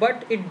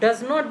 but it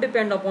does not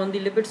depend upon the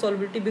lipid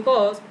solubility,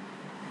 because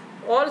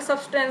all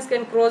substance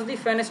can cross the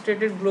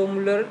fenestrated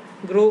glomerular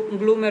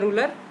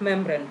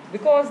membrane,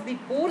 because the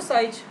pore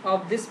size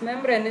of this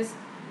membrane is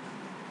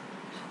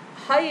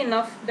high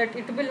enough that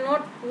it will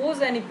not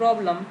pose any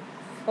problem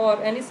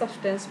for any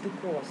substance to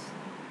cross.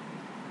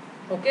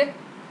 Okay.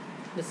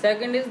 The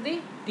second is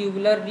the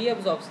tubular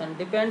reabsorption,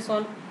 depends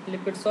on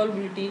lipid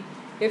solubility.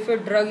 If a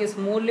drug is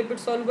more lipid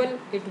soluble,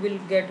 it will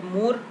get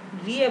more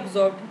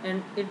reabsorbed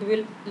and it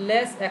will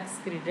less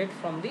excreted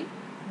from the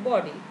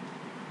body.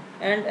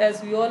 And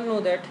as we all know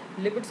that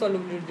lipid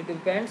solubility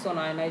depends on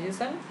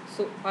ionization,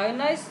 so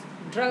ionized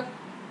drug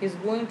is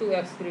going to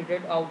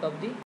excreted out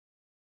of the.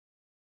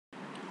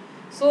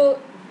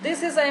 So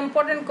this is an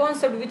important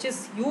concept which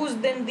is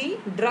used in the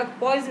drug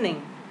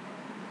poisoning.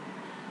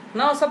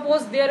 Now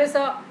suppose there is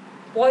a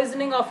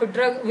poisoning of a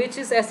drug which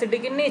is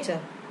acidic in nature.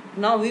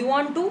 Now we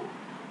want to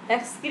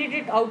excrete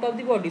it out of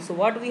the body. So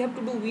what we have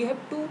to do? We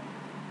have to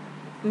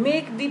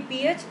make the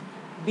pH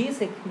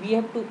basic. We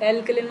have to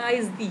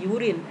alkalinize the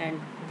urine, and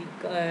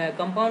the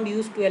compound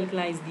used to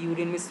alkalinize the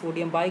urine is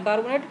sodium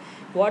bicarbonate.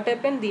 What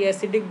happens? The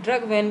acidic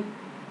drug, when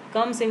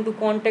comes into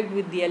contact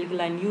with the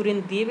alkaline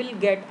urine, they will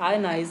get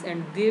ionized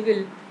and they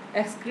will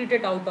excrete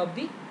it out of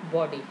the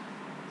body.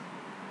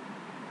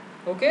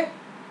 Okay.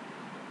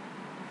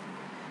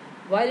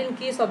 While in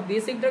case of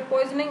basic drug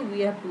poisoning,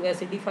 we have to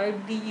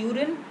acidify the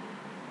urine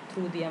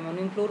through the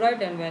ammonium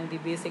chloride, and when the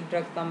basic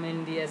drug come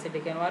in the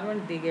acidic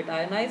environment, they get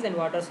ionized and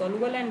water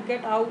soluble and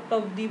get out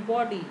of the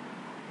body.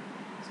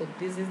 So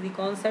this is the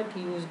concept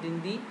used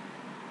in the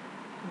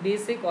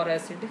basic or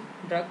acid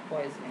drug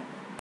poisoning.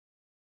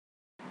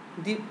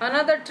 The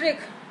another trick,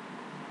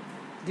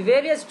 the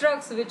various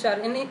drugs which are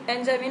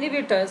enzyme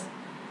inhibitors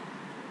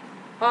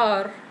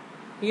are,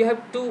 you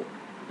have to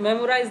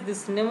memorize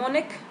this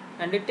mnemonic,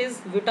 and it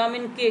is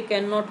vitamin K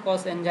cannot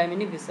cause enzyme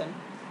inhibition.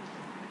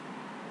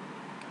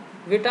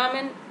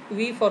 Vitamin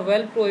V for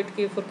valproate,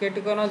 K for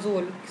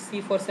ketoconazole,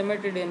 C for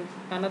cimetidine,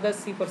 another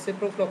C for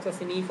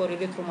ciprofloxacin, E for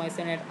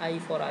erythromycin, and I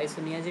for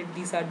isoniazid.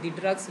 These are the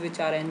drugs which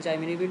are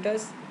enzyme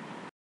inhibitors.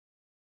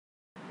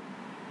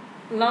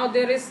 Now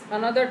there is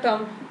another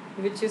term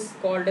which is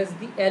called as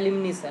the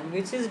elimination,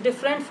 which is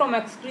different from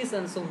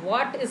excretion. So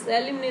what is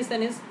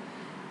elimination?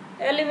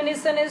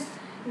 Elimination is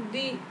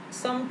the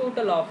sum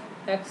total of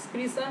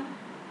excretion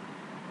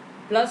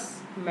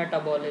plus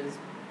metabolism.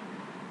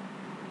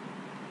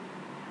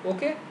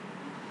 Okay.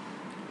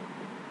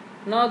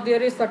 Now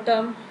there is a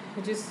term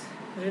which is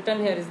written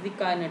here is the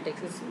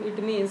kinetics.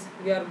 It means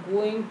we are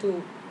going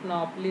to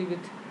now play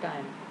with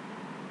time.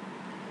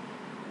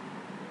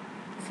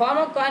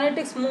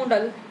 Pharmacokinetics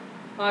model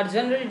are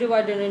generally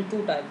divided in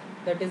two types,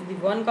 that is the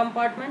one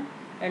compartment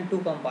and two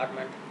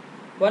compartment.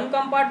 One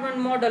compartment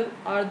model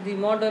are the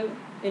model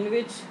in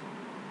which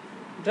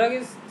drug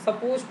is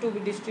supposed to be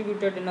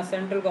distributed in a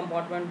central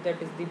compartment,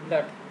 that is the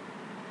blood,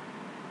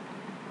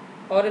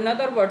 or in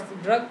other words,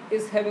 drug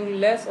is having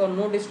less or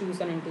no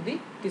distribution into the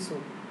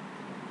tissue.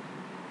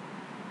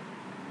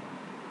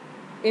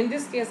 In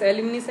this case,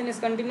 elimination is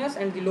continuous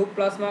and the low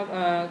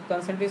plasma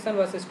concentration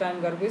versus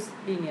time curve is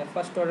linear.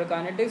 First order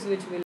kinetics,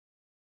 which will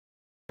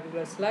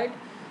particular slide.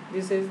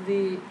 This is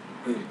the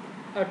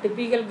a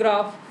typical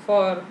graph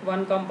for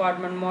one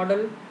compartment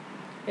model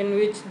in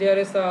which there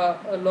is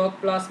a log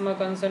plasma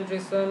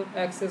concentration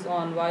axis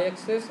on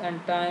y-axis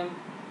and time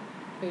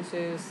which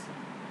is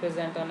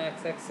present on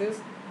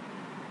x-axis.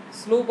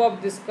 Slope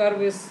of this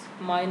curve is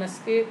minus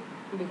k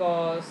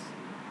because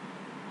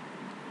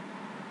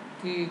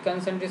the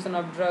concentration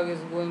of drug is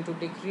going to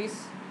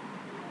decrease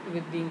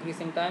with the increase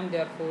in time,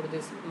 therefore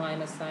this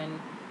minus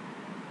sign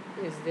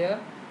is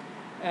there.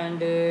 And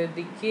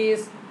the k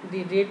is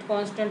the rate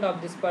constant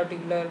of this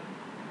particular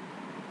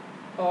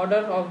order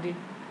of the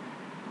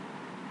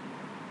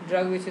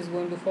drug which is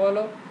going to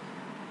follow.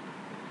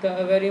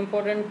 The very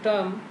important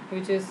term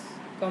which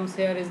comes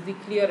here is the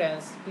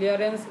clearance.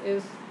 Clearance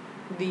is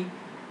the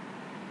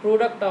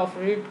product of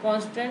rate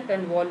constant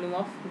and volume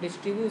of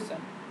distribution.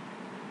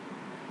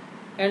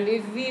 And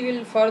if we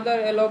will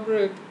further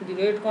elaborate the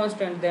rate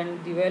constant, then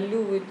the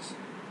value which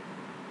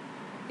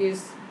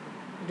is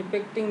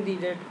depicting the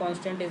rate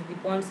constant is the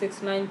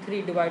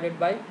 0.693 divided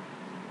by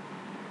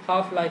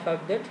half-life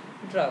of that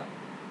drug.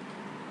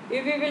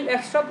 If we will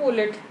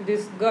extrapolate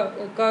this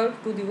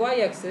curve to the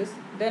y-axis,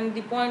 then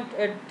the point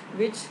at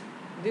which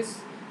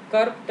this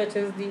curve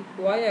touches the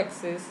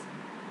y-axis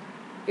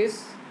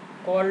is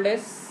called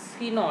as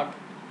C0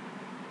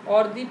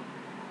 or the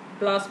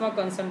plasma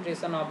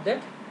concentration of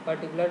that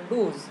particular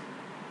dose.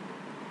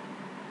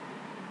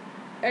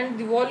 And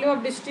the volume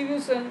of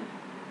distribution,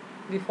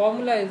 the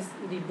formula is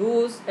the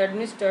dose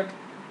administered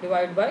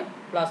divided by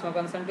plasma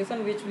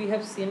concentration, which we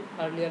have seen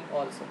earlier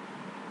also.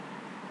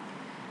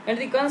 And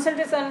the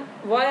concentration,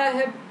 why I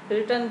have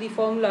written the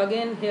formula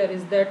again here,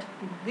 is that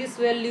this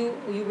value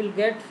you will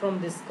get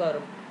from this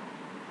curve.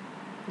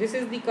 This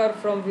is the curve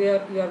from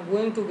where you are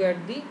going to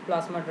get the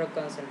plasma drug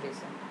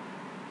concentration.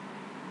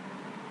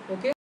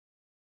 Okay.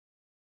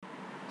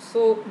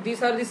 So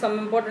these are the some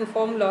important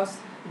formulas.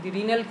 The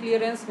renal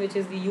clearance, which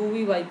is the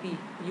UV by P.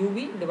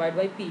 UV divided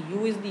by P.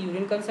 U is the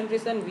urine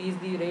concentration, V is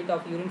the rate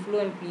of urine flow,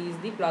 and P is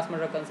the plasma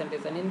drug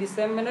concentration. In the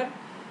same manner,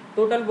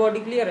 total body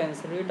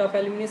clearance, rate of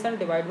elimination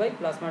divided by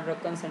plasma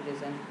drug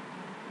concentration.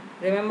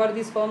 Remember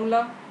this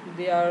formula.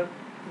 They are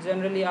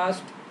generally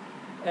asked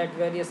at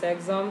various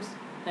exams,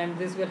 and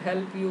this will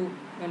help you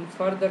in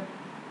further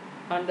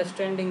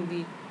understanding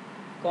the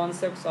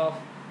concepts of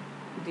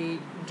the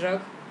drug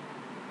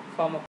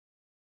pharmacology.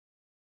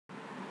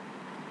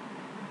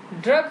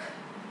 Drug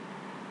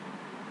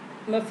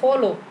may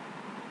follow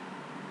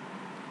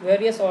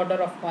various order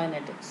of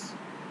kinetics,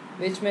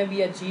 which may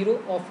be a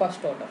zero or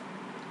first order.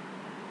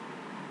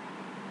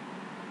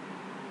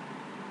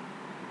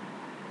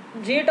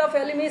 Rate of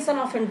elimination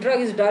of a drug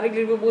is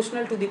directly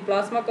proportional to the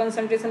plasma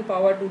concentration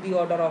power to the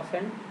order of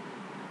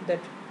that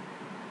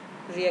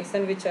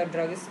reaction which our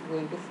drug is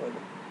going to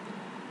follow.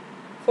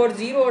 For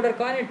zero order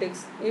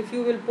kinetics, if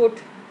you will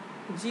put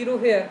 0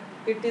 here,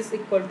 it is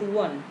equal to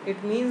 1.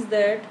 It means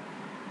that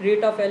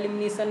rate of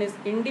elimination is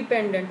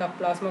independent of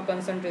plasma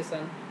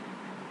concentration,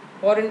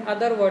 or in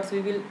other words, we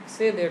will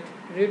say that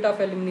rate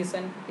of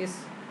elimination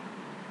is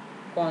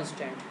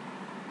constant.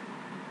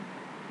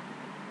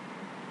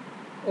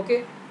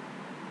 Okay.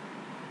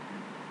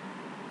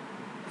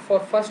 For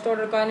first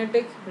order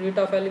kinetic, rate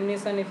of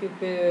elimination, if you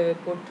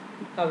put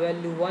a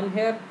value 1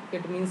 here,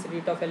 it means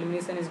rate of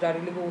elimination is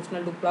directly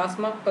proportional to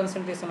plasma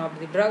concentration of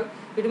the drug.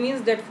 It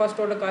means that first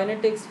order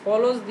kinetics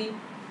follows the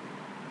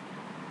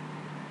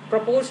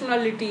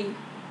proportionality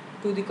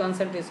to the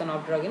concentration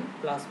of drug in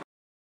plasma,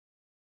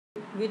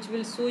 which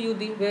will show you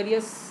the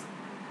various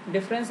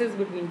differences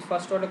between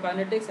first order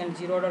kinetics and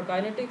zero order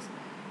kinetics.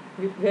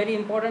 With very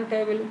important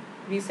table,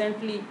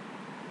 recently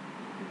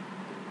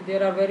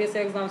there are various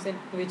exams in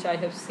which I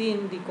have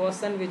seen the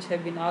question which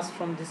have been asked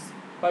from this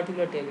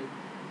particular table.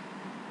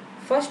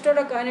 First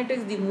order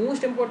kinetics, the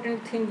most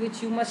important thing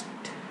which you must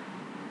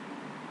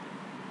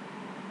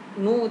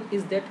know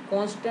is that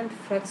constant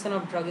fraction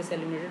of drug is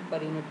eliminated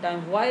per unit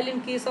time, while in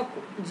case of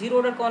zero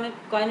order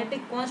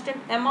kinetic, constant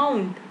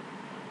amount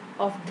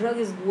of drug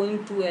is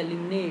going to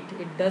eliminate.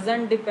 It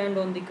doesn't depend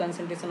on the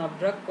concentration of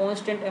drug.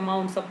 Constant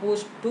amount,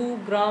 suppose 2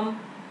 gram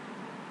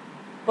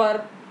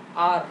per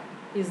hour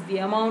is the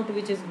amount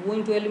which is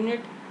going to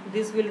eliminate.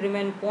 This will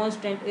remain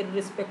constant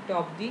irrespective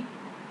of the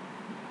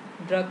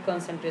drug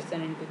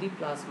concentration into the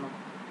plasma.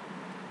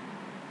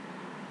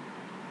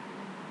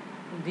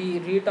 The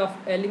rate of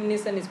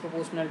elimination is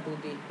proportional to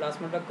the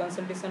plasma drug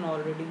concentration,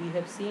 already we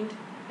have seen,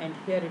 and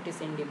here it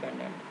is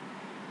independent.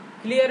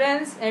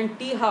 Clearance and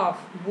T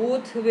half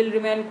both will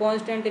remain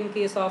constant in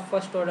case of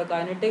first order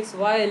kinetics,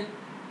 while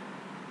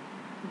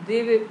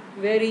they will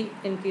vary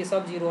in case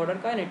of zero order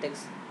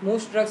kinetics.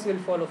 Most drugs will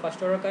follow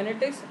first order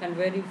kinetics and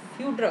very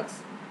few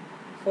drugs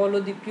follow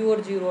the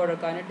pure zero order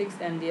kinetics,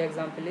 and the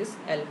example is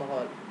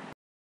alcohol.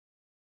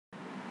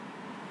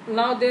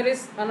 Now there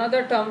is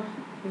another term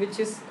which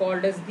is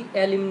called as the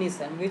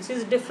elimination, which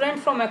is different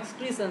from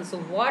excretion. So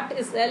what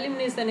is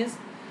elimination is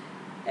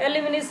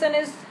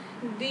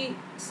the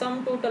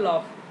sum total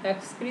of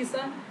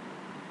excretion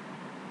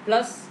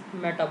plus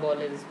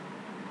metabolism.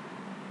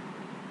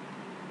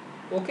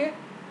 Okay.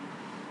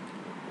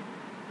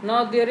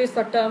 Now there is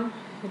a term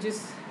which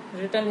is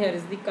written here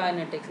is the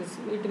kinetics.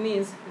 It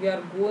means we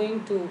are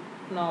going to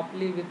now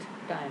play with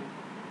time.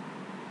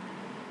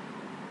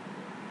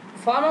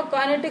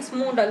 Pharmacokinetics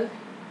model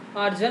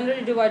are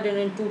generally divided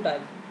in two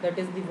types, that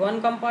is the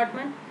one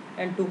compartment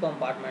and two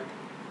compartment.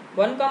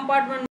 One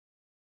compartment,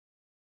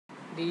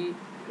 the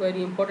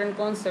very important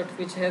concept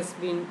which has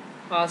been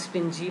asked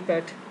in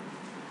GPAT,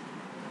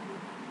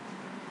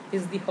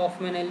 is the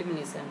Hoffman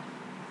elimination.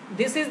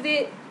 This is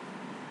the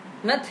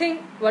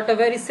nothing but a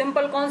very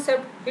simple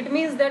concept. It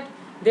means that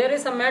there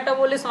is a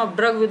metabolism of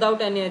drug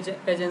without any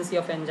agency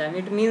of enzyme.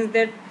 It means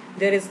that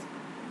there is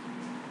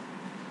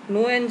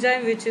no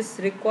enzyme which is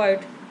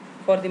required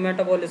for the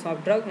metabolism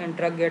of drug, and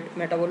drug get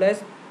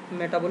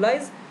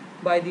metabolized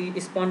by the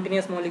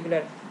spontaneous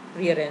molecular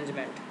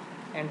rearrangement.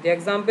 And the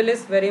example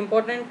is very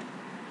important.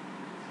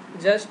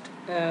 Just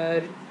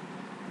go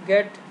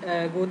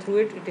through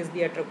it. It is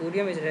the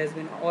atracurium, which has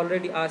been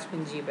already asked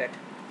in GPAT.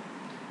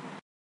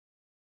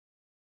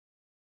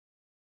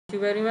 Thank you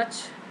very much.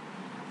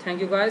 Thank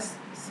you guys.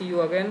 See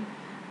you again.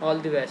 All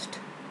the best.